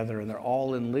hands together and they're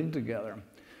all in league together.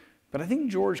 But I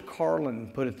think George Carlin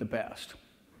put it the best.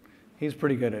 He's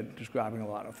pretty good at describing a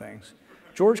lot of things.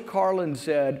 George Carlin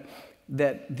said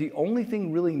that the only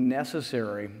thing really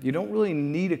necessary, you don't really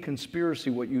need a conspiracy,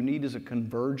 what you need is a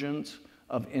convergence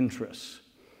of interests.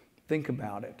 Think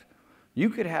about it. You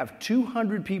could have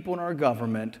 200 people in our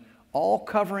government all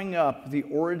covering up the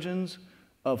origins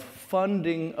of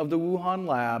funding of the Wuhan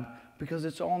lab because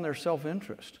it's all in their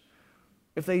self-interest.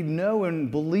 If they know and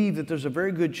believe that there's a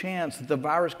very good chance that the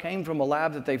virus came from a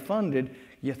lab that they funded,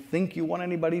 you think you want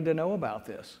anybody to know about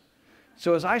this.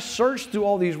 So as I search through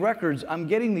all these records, I'm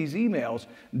getting these emails.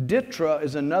 DTRA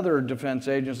is another defense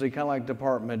agency, kind of like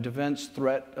Department, Defense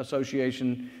Threat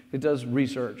Association, that does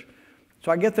research.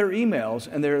 So I get their emails,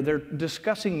 and they're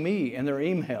discussing me in their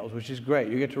emails, which is great.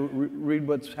 You get to read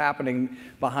what's happening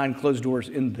behind closed doors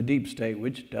in the deep state,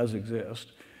 which does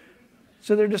exist.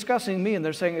 So they're discussing me, and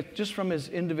they're saying it's just from his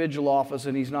individual office,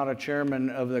 and he's not a chairman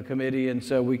of the committee, and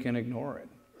so we can ignore it.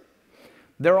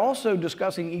 They're also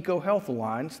discussing EcoHealth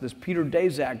Alliance, this Peter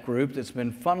Daszak group that's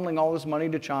been funneling all this money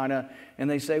to China, and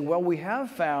they say, well, we have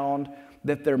found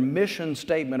that their mission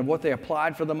statement of what they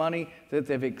applied for the money, that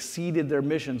they've exceeded their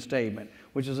mission statement,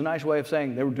 which is a nice way of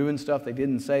saying they were doing stuff they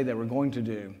didn't say they were going to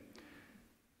do.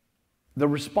 The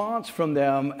response from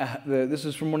them, this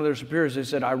is from one of their superiors, they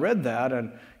said, I read that,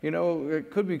 and it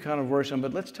could be kind of worrisome,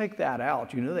 but let's take that out.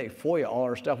 They FOIA all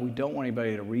our stuff. We don't want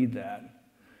anybody to read that.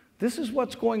 This is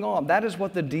what's going on. That is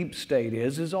what the deep state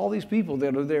is all these people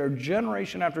that are there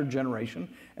generation after generation,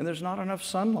 and there's not enough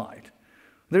sunlight.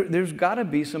 There's got to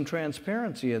be some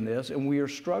transparency in this, and we are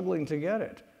struggling to get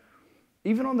it.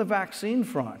 Even on the vaccine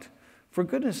front, for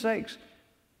goodness sakes,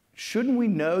 shouldn't we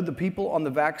know the people on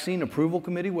the vaccine approval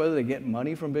committee whether they get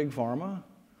money from Big Pharma?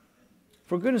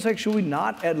 For goodness sake, should we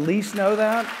not at least know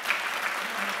that?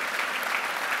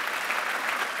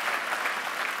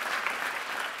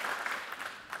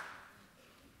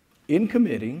 In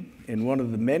committee, in one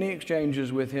of the many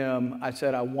exchanges with him, I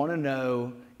said, I want to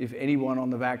know if anyone on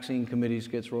the vaccine committees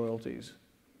gets royalties.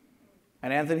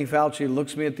 And Anthony Fauci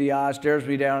looks me at the eye, stares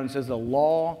me down, and says, the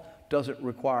law doesn't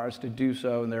require us to do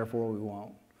so, and therefore we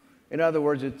won't. In other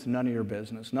words, it's none of your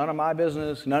business. None of my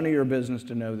business, none of your business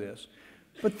to know this.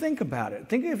 But think about it.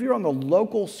 Think if you're on the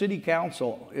local city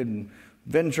council in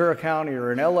Ventura County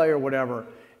or in LA or whatever,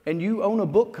 and you own a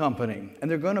book company, and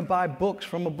they're going to buy books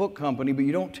from a book company, but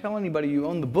you don't tell anybody you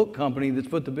own the book company that's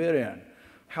put the bid in.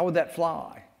 How would that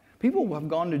fly? People have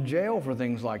gone to jail for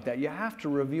things like that. You have to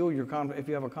reveal if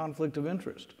you have a conflict of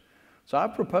interest. So I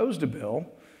proposed a bill,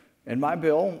 and my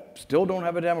bill still don't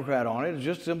have a Democrat on it. It's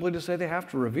just simply to say they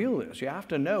have to reveal this. You have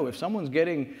to know if someone's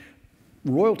getting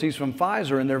royalties from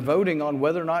Pfizer and they're voting on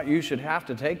whether or not you should have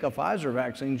to take a Pfizer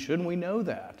vaccine, shouldn't we know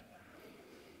that?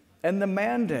 And the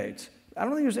mandates. I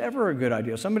don't think it was ever a good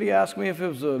idea. Somebody asked me if it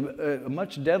was a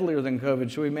much deadlier than COVID,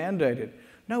 should we mandate it?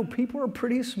 No, people are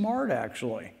pretty smart,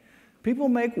 actually. People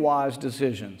make wise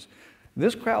decisions.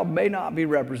 This crowd may not be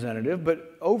representative,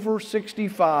 but over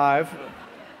 65,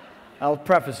 I'll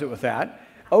preface it with that,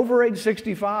 over age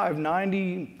 65,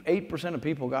 98% of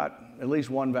people got at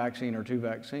least one vaccine or two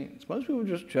vaccines. Most people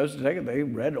just chose to take it. They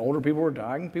read older people were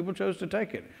dying, people chose to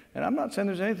take it. And I'm not saying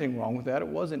there's anything wrong with that. It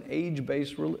was an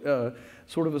age-based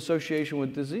sort of association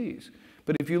with disease.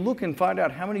 But if you look and find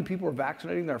out how many people are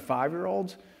vaccinating their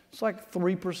 5-year-olds, it's like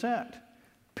 3%.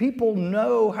 People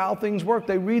know how things work.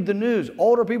 They read the news.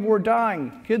 Older people were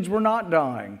dying, kids were not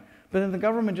dying. But then the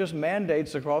government just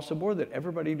mandates across the board that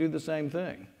everybody do the same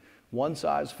thing. One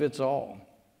size fits all.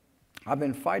 I've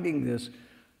been fighting this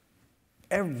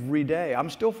every day. I'm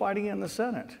still fighting it in the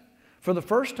Senate. For the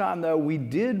first time, though, we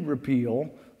did repeal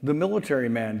the military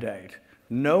mandate.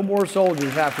 No more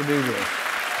soldiers have to do this.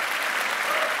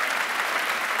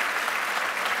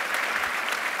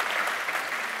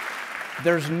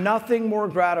 There's nothing more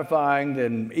gratifying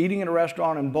than eating in a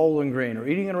restaurant in Bowling Green or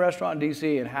eating in a restaurant in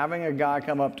D.C. and having a guy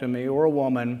come up to me or a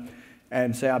woman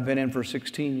and say, I've been in for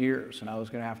 16 years and I was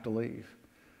going to have to leave.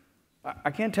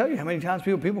 I can't tell you how many times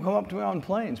people come up to me on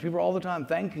planes. People are all the time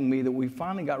thanking me that we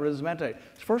finally got rid of this mandate.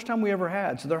 It's the first time we ever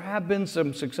had, so there have been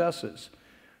some successes.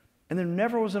 And there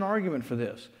never was an argument for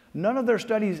this. None of their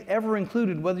studies ever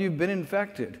included whether you've been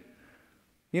infected.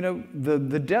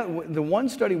 The one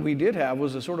study we did have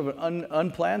was a sort of an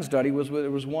unplanned study. There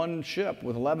was one ship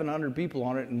with 1,100 people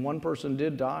on it, and one person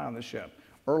did die on the ship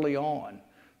early on.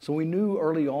 So we knew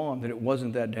early on that it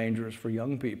wasn't that dangerous for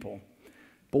young people.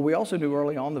 But we also knew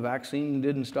early on the vaccine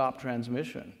didn't stop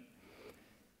transmission.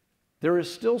 There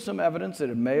is still some evidence that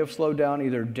it may have slowed down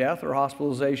either death or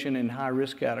hospitalization in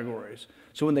high-risk categories.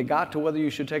 So when they got to whether you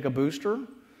should take a booster,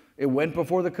 it went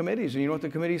before the committees. And you know what the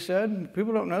committee said?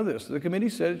 People don't know this. The committee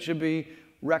said it should be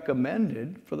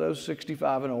recommended for those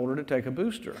 65 and older to take a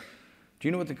booster. Do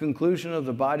you know what the conclusion of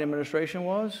the Biden administration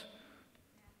was?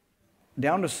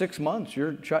 Down to 6 months.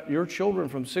 Your children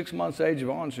from 6 months age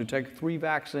on should take 3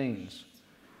 vaccines.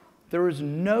 There is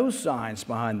no science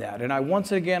behind that. And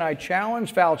once again, I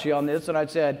challenged Fauci on this, and I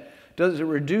said, does it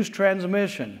reduce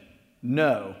transmission?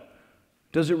 No.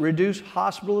 Does it reduce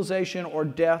hospitalization or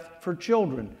death for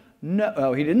children? No.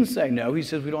 Oh, he didn't say no. He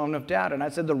says we don't have enough data. And I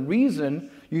said the reason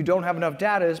you don't have enough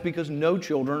data is because no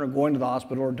children are going to the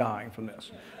hospital or dying from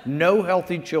this. No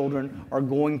healthy children are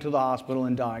going to the hospital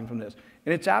and dying from this.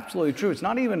 And it's absolutely true. It's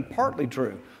not even partly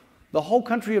true. The whole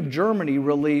country of Germany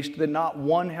released that not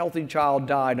one healthy child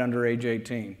died under age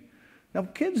 18. Now,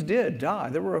 kids did die.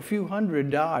 There were a few hundred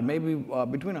died, maybe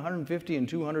between 150 and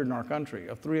 200 in our country,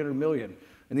 of 300 million.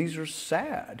 And these are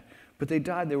sad. But they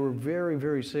died. They were very,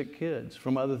 very sick kids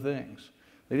from other things.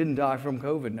 They didn't die from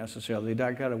COVID necessarily. They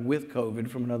died kind of with COVID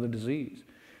from another disease.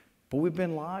 But we've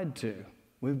been lied to.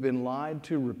 We've been lied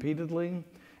to repeatedly,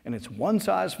 and it's one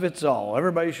size fits all.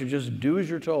 Everybody should just do as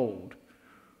you're told.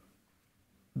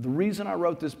 The reason I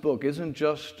wrote this book isn't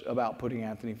just about putting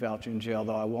Anthony Fauci in jail,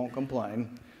 though I won't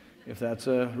complain if that's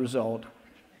a result.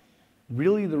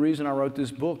 Really, the reason I wrote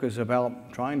this book is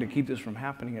about trying to keep this from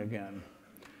happening again.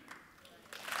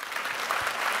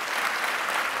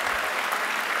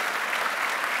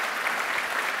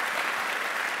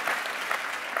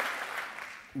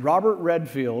 Robert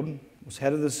Redfield was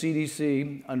head of the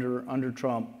CDC under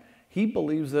Trump. He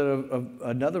believes that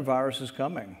another virus is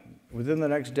coming within the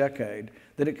next decade,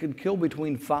 that it could kill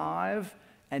between 5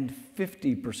 and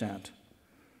 50%.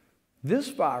 This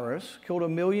virus killed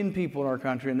 1 million people in our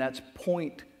country, and that's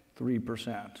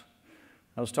 0.3%.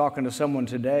 I was talking to someone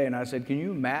today, and I said, can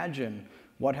you imagine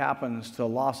what happens to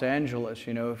Los Angeles,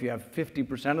 if you have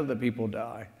 50% of the people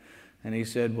die? And he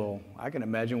said, well, I can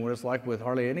imagine what it's like with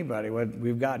hardly anybody. What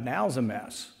we've got now is a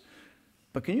mess.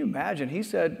 But can you imagine? He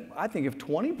said, I think if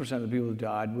 20% of the people who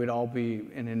died, we'd all be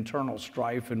in internal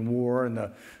strife and war, and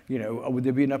would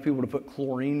there be enough people to put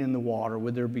chlorine in the water?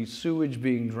 Would there be sewage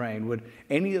being drained? Would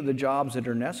any of the jobs that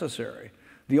are necessary?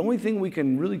 The only thing we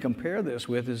can really compare this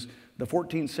with is the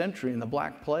 14th century and the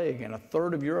Black Plague, and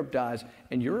 1/3 of Europe dies,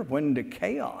 and Europe went into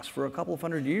chaos for a couple of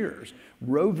hundred years.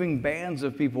 Roving bands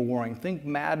of people warring. Think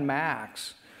Mad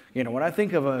Max. When I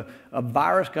think of a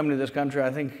virus coming to this country, I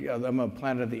think I'm a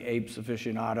Planet of the Apes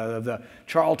aficionado, of the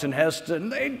Charlton Heston.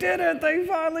 They did it. They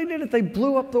finally did it. They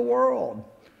blew up the world.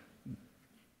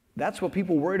 That's what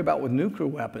people worried about with nuclear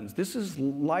weapons. This is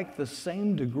like the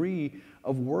same degree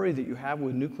of worry that you have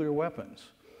with nuclear weapons.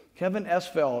 Kevin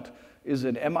Esvelt is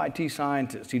an MIT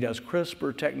scientist. He does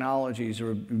CRISPR technologies. He's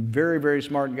a very, very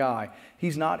smart guy.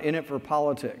 He's not in it for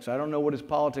politics. I don't know what his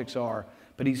politics are,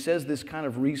 but he says this kind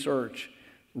of research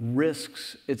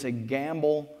risks, it's a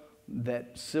gamble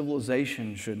that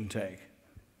civilization shouldn't take.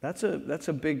 That's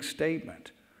a big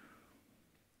statement.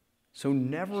 So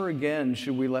never again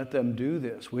should we let them do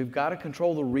this. We've got to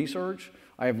control the research.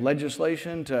 I have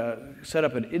legislation to set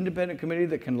up an independent committee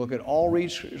that can look at all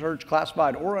research,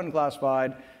 classified or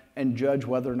unclassified, and judge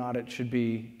whether or not it should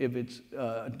be, if it's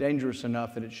dangerous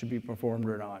enough that it should be performed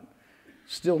or not.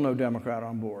 Still no Democrat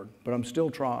on board, but I'm still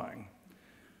trying.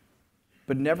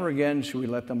 But never again should we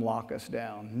let them lock us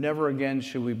down. Never again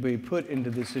should we be put into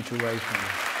this situation.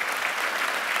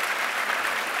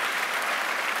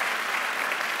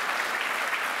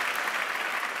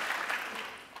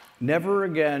 Never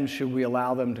again should we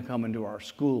allow them to come into our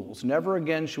schools. Never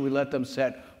again should we let them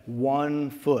set 1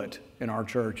 foot in our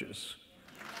churches.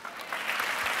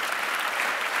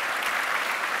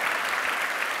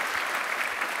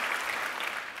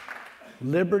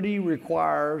 Liberty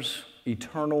requires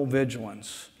eternal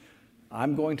vigilance.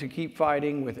 I'm going to keep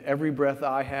fighting with every breath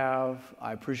I have.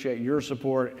 I appreciate your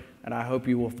support, and I hope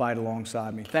you will fight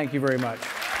alongside me. Thank you very much.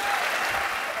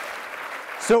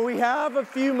 So we have a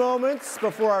few moments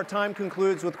before our time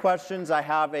concludes with questions. I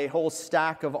have a whole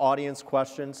stack of audience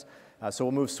questions, so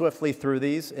we'll move swiftly through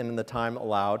these in the time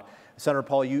allowed. Senator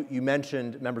Paul, you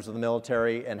mentioned members of the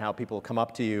military and how people come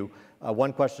up to you.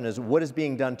 One question is, what is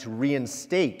being done to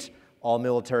reinstate all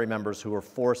military members who were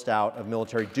forced out of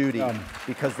military duty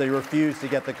because they refused to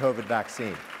get the COVID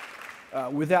vaccine?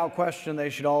 Without question, they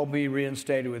should all be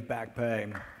reinstated with back pay.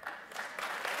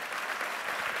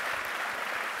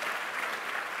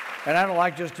 And I don't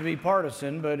like just to be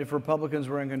partisan, but if Republicans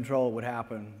were in control, it would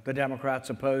happen. The Democrats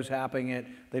oppose happening it.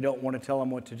 They don't want to tell them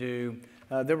what to do.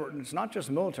 It's not just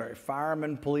the military.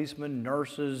 Firemen, policemen,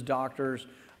 nurses, doctors,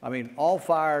 all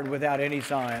fired without any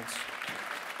science.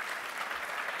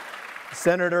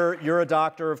 Senator, you're a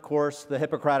doctor, of course. The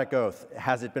Hippocratic Oath,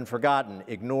 has it been forgotten,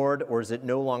 ignored, or is it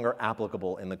no longer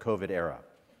applicable in the COVID era?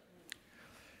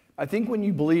 I think when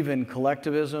you believe in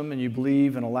collectivism and you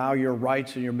believe and allow your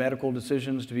rights and your medical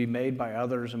decisions to be made by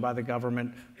others and by the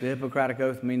government, the Hippocratic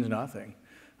Oath means nothing.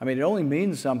 It only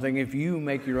means something if you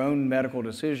make your own medical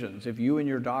decisions, if you and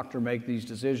your doctor make these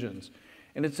decisions.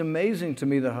 And it's amazing to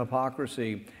me, the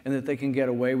hypocrisy, and that they can get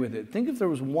away with it. Think if there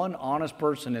was one honest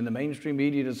person in the mainstream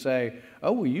media to say,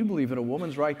 oh, well, you believe in a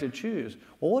woman's right to choose.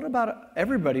 Well, what about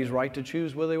everybody's right to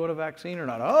choose whether they want a vaccine or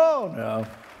not? Oh,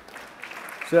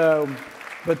 no.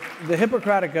 But the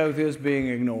Hippocratic Oath is being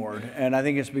ignored, and I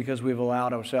think it's because we've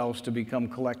allowed ourselves to become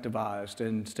collectivized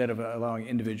instead of allowing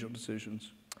individual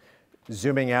decisions.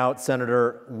 Zooming out,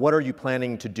 Senator, what are you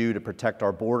planning to do to protect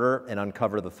our border and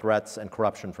uncover the threats and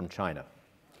corruption from China?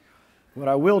 What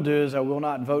I will do is I will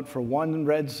not vote for 1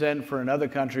 red cent for another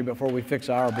country before we fix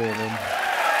our border.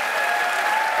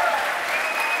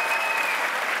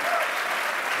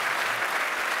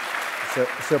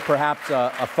 So perhaps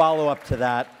a follow-up to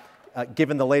that.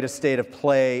 given the latest state of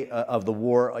play of the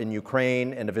war in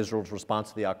Ukraine and of Israel's response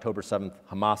to the October 7th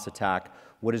Hamas attack,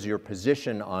 what is your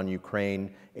position on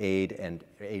Ukraine aid and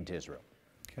aid to Israel?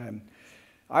 Okay.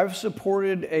 I've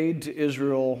supported aid to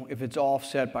Israel if it's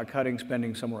offset by cutting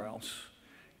spending somewhere else.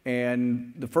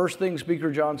 And the first thing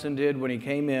Speaker Johnson did when he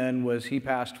came in was he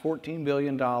passed $14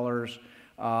 billion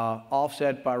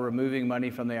offset by removing money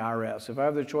from the IRS. If I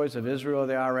have the choice of Israel or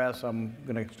the IRS, I'm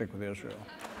going to stick with Israel.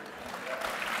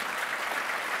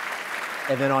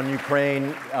 And then on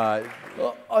Ukraine?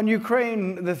 On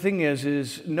Ukraine, the thing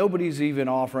is nobody's even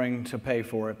offering to pay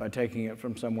for it by taking it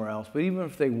from somewhere else. But even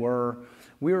if they were,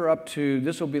 we were up to,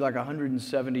 this will be like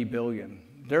 170 billion.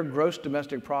 Their gross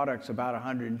domestic product's about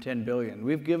 110 billion.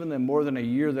 We've given them more than a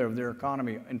year of their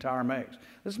economy entire makes.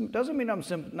 This doesn't mean I'm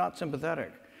not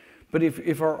sympathetic. But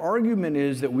if our argument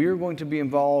is that we are going to be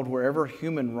involved wherever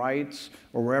human rights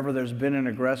or wherever there's been an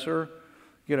aggressor,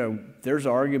 you know, there's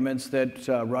arguments that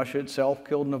Russia itself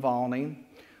killed Navalny.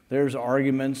 There's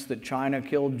arguments that China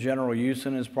killed General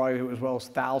Yushin, as well as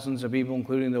thousands of people,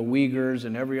 including the Uyghurs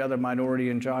and every other minority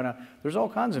in China. There's all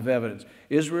kinds of evidence.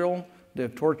 Israel,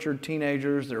 they've tortured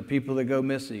teenagers. There are people that go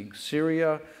missing.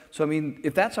 Syria. So, I mean,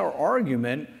 if that's our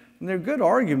argument, and they're good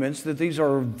arguments that these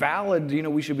are valid, you know,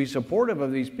 we should be supportive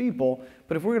of these people,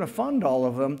 but if we're going to fund all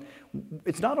of them,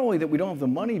 it's not only that we don't have the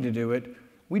money to do it,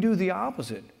 we do the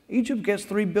opposite. Egypt gets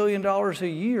 $3 billion a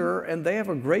year, and they have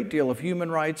a great deal of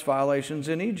human rights violations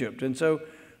in Egypt. And so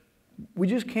we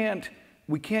just can't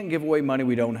give away money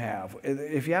we don't have.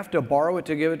 If you have to borrow it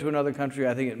to give it to another country,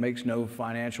 I think it makes no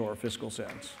financial or fiscal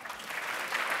sense.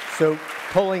 So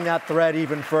pulling that thread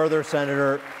even further,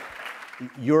 Senator,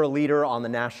 you're a leader on the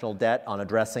national debt, on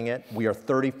addressing it. We are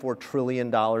 $34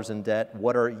 trillion in debt.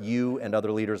 What are you and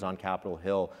other leaders on Capitol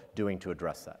Hill doing to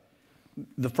address that?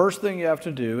 The first thing you have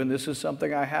to do, and this is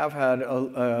something I have had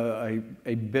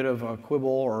a bit of a quibble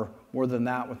or more than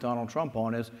that with Donald Trump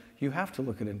on, is you have to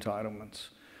look at entitlements.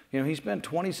 You know, he spent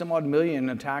 20 some odd million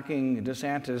attacking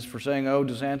DeSantis for saying, oh,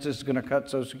 DeSantis is going to cut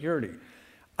Social Security.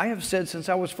 I have said since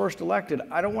I was first elected,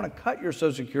 I don't want to cut your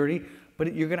Social Security,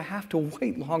 but you're going to have to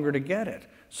wait longer to get it.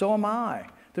 So am I.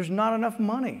 There's not enough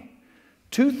money.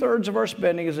 2/3 of our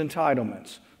spending is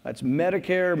entitlements. That's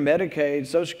Medicare, Medicaid,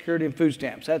 Social Security, and food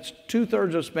stamps. That's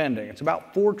 2/3 of spending. It's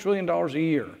about $4 trillion a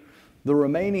year. The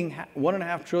remaining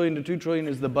 $1.5 trillion to $2 trillion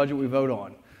is the budget we vote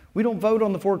on. We don't vote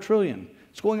on the $4 trillion.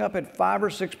 It's going up at 5 or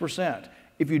 6%.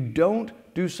 If you don't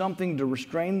do something to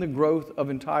restrain the growth of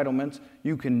entitlements,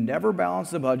 you can never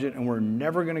balance the budget, and we're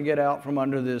never going to get out from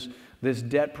under this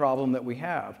debt problem that we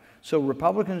have. So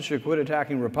Republicans should quit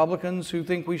attacking Republicans who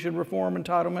think we should reform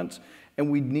entitlements, and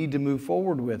we need to move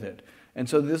forward with it. And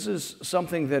so this is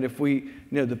something that if we, you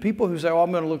know, the people who say, oh,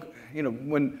 I'm going to look, you know,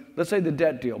 when, let's say the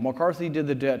debt deal, McCarthy did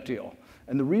the debt deal.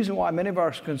 And the reason why many of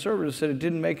our conservatives said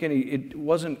it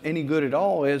wasn't any good at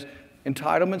all is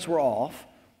entitlements were off.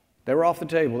 They were off the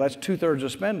table. That's 2/3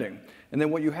 of spending. And then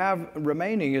what you have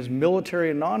remaining is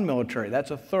military and non-military.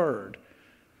 That's 1/3.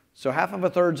 So half of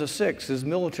 1/3 of 6 is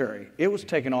military. It was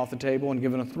taken off the table and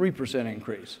given a 3%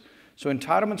 increase. So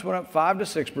entitlements went up 5 to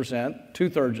 6%,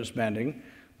 2/3 of spending.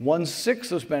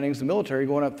 1/6 of spending is the military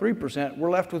going up 3%.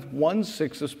 We're left with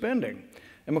 1/6 of spending.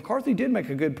 And McCarthy did make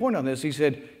a good point on this. He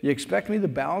said, you expect me to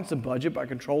balance the budget by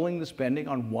controlling the spending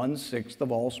on 1/6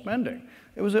 of all spending.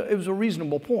 It was a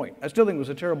reasonable point. I still think it was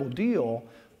a terrible deal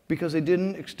because they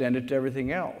didn't extend it to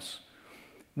everything else.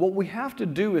 What we have to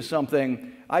do is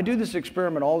something, I do this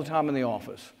experiment all the time in the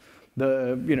office.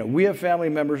 We have family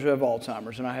members who have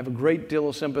Alzheimer's, and I have a great deal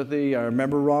of sympathy. I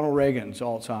remember Ronald Reagan's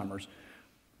Alzheimer's.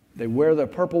 They wear the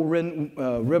purple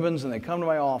ribbons and they come to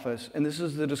my office, and this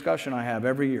is the discussion I have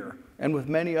every year, and with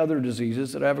many other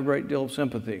diseases that I have a great deal of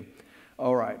sympathy.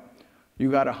 All right,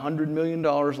 you got $100 million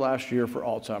last year for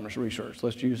Alzheimer's research.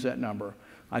 Let's use that number.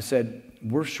 I said,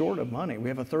 we're short of money. We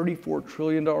have a $34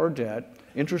 trillion debt.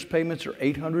 Interest payments are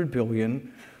 $800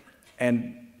 billion.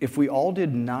 And if we all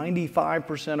did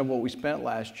 95% of what we spent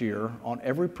last year on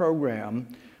every program,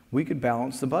 we could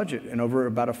balance the budget. And over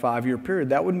about a 5-year period,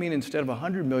 that would mean instead of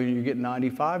 $100 million, you get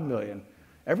 $95 million.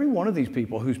 Every one of these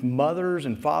people whose mothers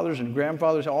and fathers and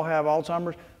grandfathers all have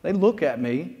Alzheimer's, they look at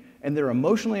me and they're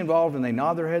emotionally involved and they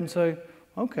nod their head and say,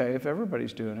 okay, if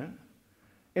everybody's doing it.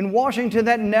 In Washington,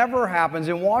 that never happens.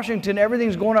 In Washington,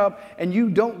 everything's going up, and you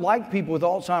don't like people with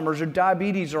Alzheimer's or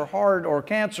diabetes or heart or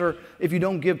cancer if you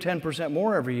don't give 10%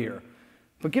 more every year.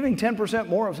 But giving 10%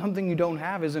 more of something you don't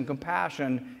have isn't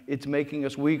compassion. It's making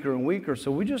us weaker and weaker.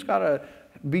 So we just got to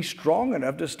be strong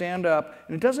enough to stand up.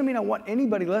 And it doesn't mean I want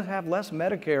anybody to have less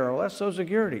Medicare or less Social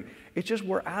Security. It's just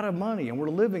we're out of money, and we're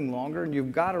living longer, and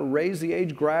you've got to raise the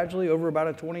age gradually over about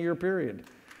a 20-year period.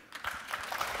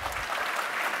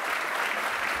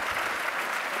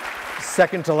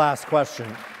 Second to last question.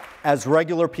 As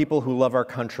regular people who love our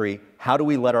country, how do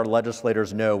we let our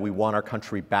legislators know we want our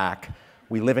country back?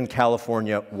 We live in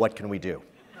California. What can we do?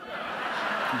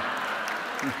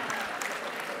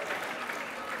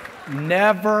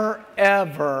 Never,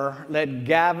 ever let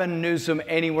Gavin Newsom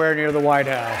anywhere near the White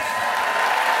House.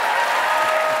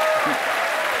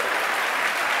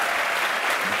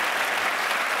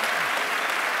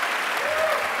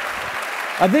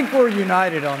 I think we're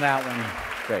united on that one.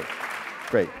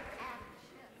 Great.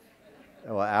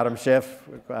 Well, Adam Schiff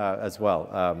as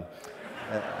well.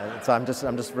 So I'm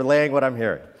just relaying what I'm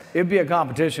hearing. It'd be a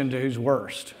competition to who's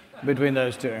worst between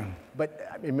those two. But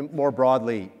I mean, more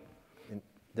broadly,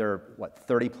 there are,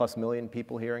 30+ million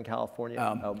people here in California?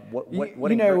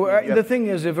 The thing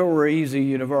is, if it were easy,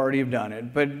 you'd have already done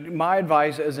it. But my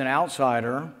advice as an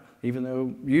outsider, even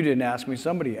though you didn't ask me,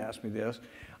 somebody asked me this,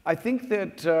 I think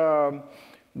that,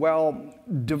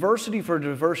 diversity for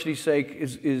diversity's sake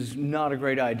is not a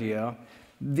great idea.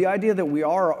 The idea that we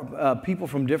are people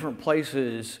from different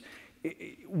places,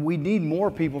 we need more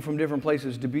people from different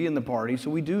places to be in the party, so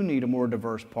we do need a more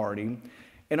diverse party.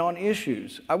 And on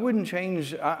issues, I wouldn't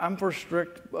change, I'm for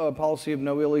strict policy of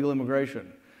no illegal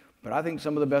immigration, but I think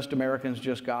some of the best Americans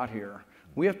just got here.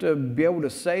 We have to be able to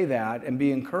say that and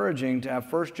be encouraging to have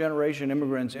first-generation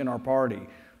immigrants in our party.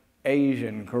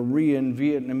 Asian, Korean,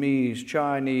 Vietnamese,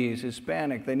 Chinese,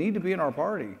 Hispanic, they need to be in our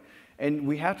party. And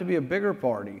we have to be a bigger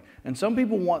party. And some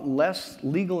people want less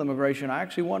legal immigration. I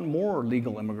actually want more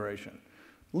legal immigration.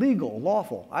 Legal,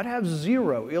 lawful. I'd have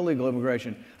zero illegal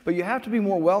immigration. But you have to be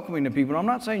more welcoming to people. And I'm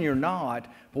not saying you're not,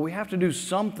 but we have to do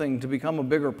something to become a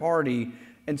bigger party.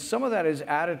 And some of that is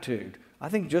attitude. I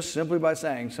think just simply by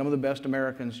saying some of the best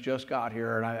Americans just got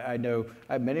here, and I know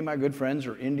I have many of my good friends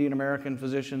are Indian American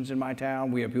physicians in my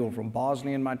town. We have people from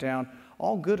Bosnia in my town,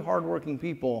 all good, hardworking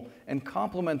people, and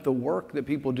compliment the work that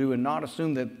people do and not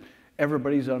assume that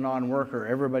everybody's a non-worker,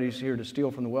 everybody's here to steal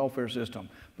from the welfare system.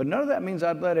 But none of that means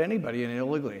I'd let anybody in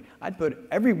illegally. I'd put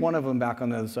every one of them back on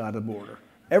the other side of the border.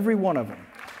 Every one of them.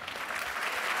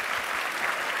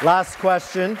 Last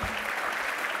question.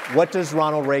 What does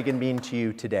Ronald Reagan mean to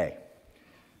you today?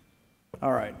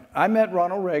 All right. I met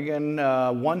Ronald Reagan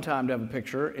one time to have a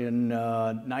picture in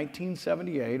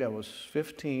 1978. I was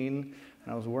 15,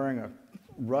 and I was wearing a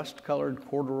rust-colored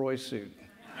corduroy suit.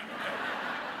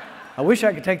 I wish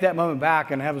I could take that moment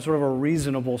back and have a sort of a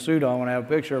reasonable suit on when I have a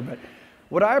picture, but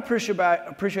what I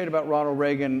appreciate about Ronald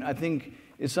Reagan, I think,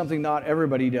 is something not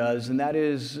everybody does, and that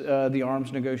is the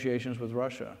arms negotiations with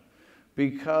Russia.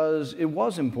 Because it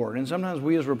was important, and sometimes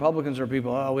we as Republicans are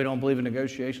people, oh, we don't believe in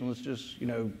negotiation, let's just,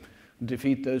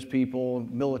 defeat those people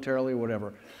militarily or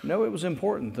whatever. No, it was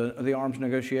important, the arms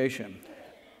negotiation.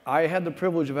 I had the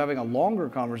privilege of having a longer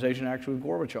conversation actually with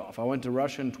Gorbachev. I went to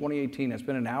Russia in 2018. I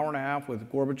spent an hour and a half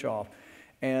with Gorbachev,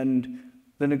 and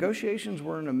the negotiations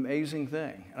were an amazing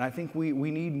thing. And I think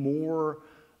we need more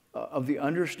of the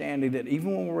understanding that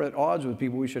even when we're at odds with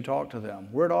people, we should talk to them.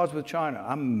 We're at odds with China.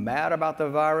 I'm mad about the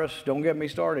virus, don't get me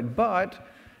started, and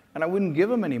I wouldn't give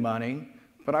them any money,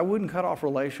 but I wouldn't cut off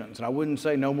relations, and I wouldn't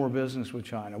say no more business with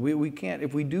China. We can't,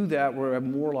 if we do that, we're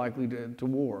more likely to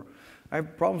war. I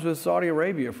have problems with Saudi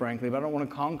Arabia, frankly, but I don't want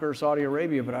to conquer Saudi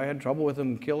Arabia, but I had trouble with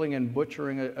them killing and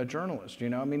butchering a journalist,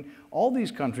 all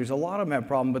these countries, a lot of them have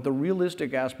problems, but the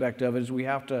realistic aspect of it is we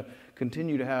have to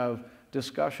continue to have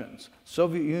discussions.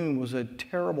 Soviet Union was a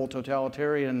terrible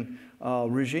totalitarian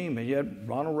regime, and yet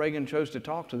Ronald Reagan chose to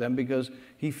talk to them because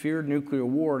he feared nuclear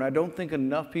war, and I don't think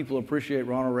enough people appreciate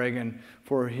Ronald Reagan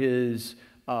for his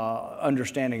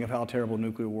understanding of how terrible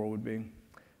nuclear war would be.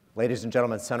 Ladies and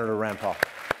gentlemen, Senator Rand Paul.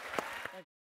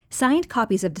 Signed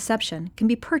copies of Deception can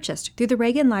be purchased through the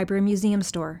Reagan Library Museum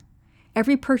Store.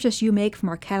 Every purchase you make from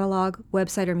our catalog,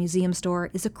 website, or museum store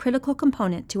is a critical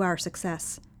component to our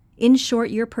success. In short,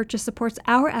 your purchase supports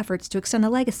our efforts to extend the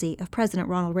legacy of President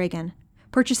Ronald Reagan.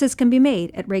 Purchases can be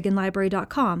made at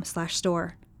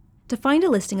reaganlibrary.com/store. To find a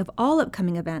listing of all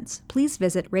upcoming events, please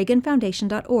visit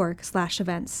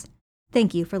reaganfoundation.org/events.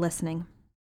 Thank you for listening.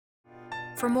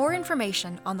 For more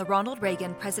information on the Ronald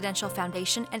Reagan Presidential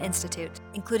Foundation and Institute,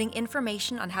 including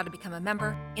information on how to become a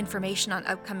member, information on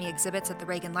upcoming exhibits at the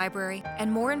Reagan Library,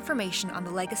 and more information on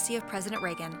the legacy of President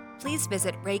Reagan, please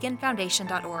visit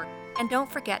reaganfoundation.org. And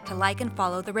don't forget to like and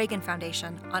follow the Reagan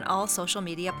Foundation on all social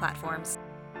media platforms.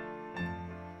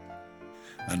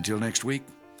 Until next week,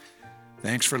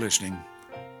 thanks for listening,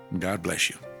 and God bless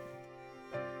you.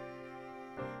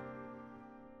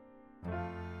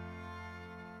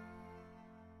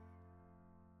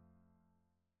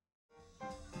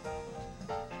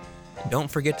 Don't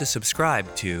forget to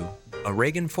subscribe to a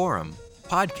Reagan Forum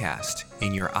podcast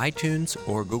in your iTunes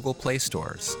or Google Play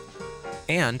stores.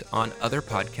 and on other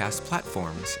podcast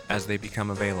platforms as they become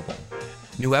available.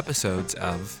 New episodes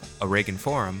of A Reagan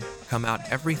Forum come out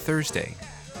every Thursday.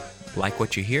 Like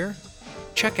what you hear?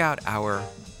 Check out our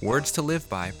Words to Live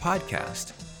By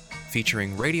podcast,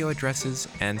 featuring radio addresses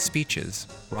and speeches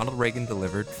Ronald Reagan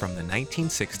delivered from the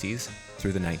 1960s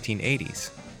through the 1980s.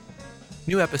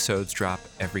 New episodes drop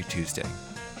every Tuesday.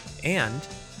 And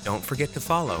don't forget to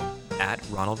follow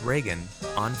 @RonaldReagan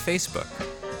on Facebook,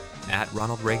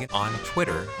 @RonaldReagan on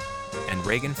Twitter, and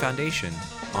Reagan Foundation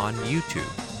on YouTube.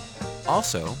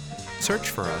 Also, search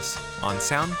for us on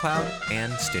SoundCloud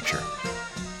and Stitcher.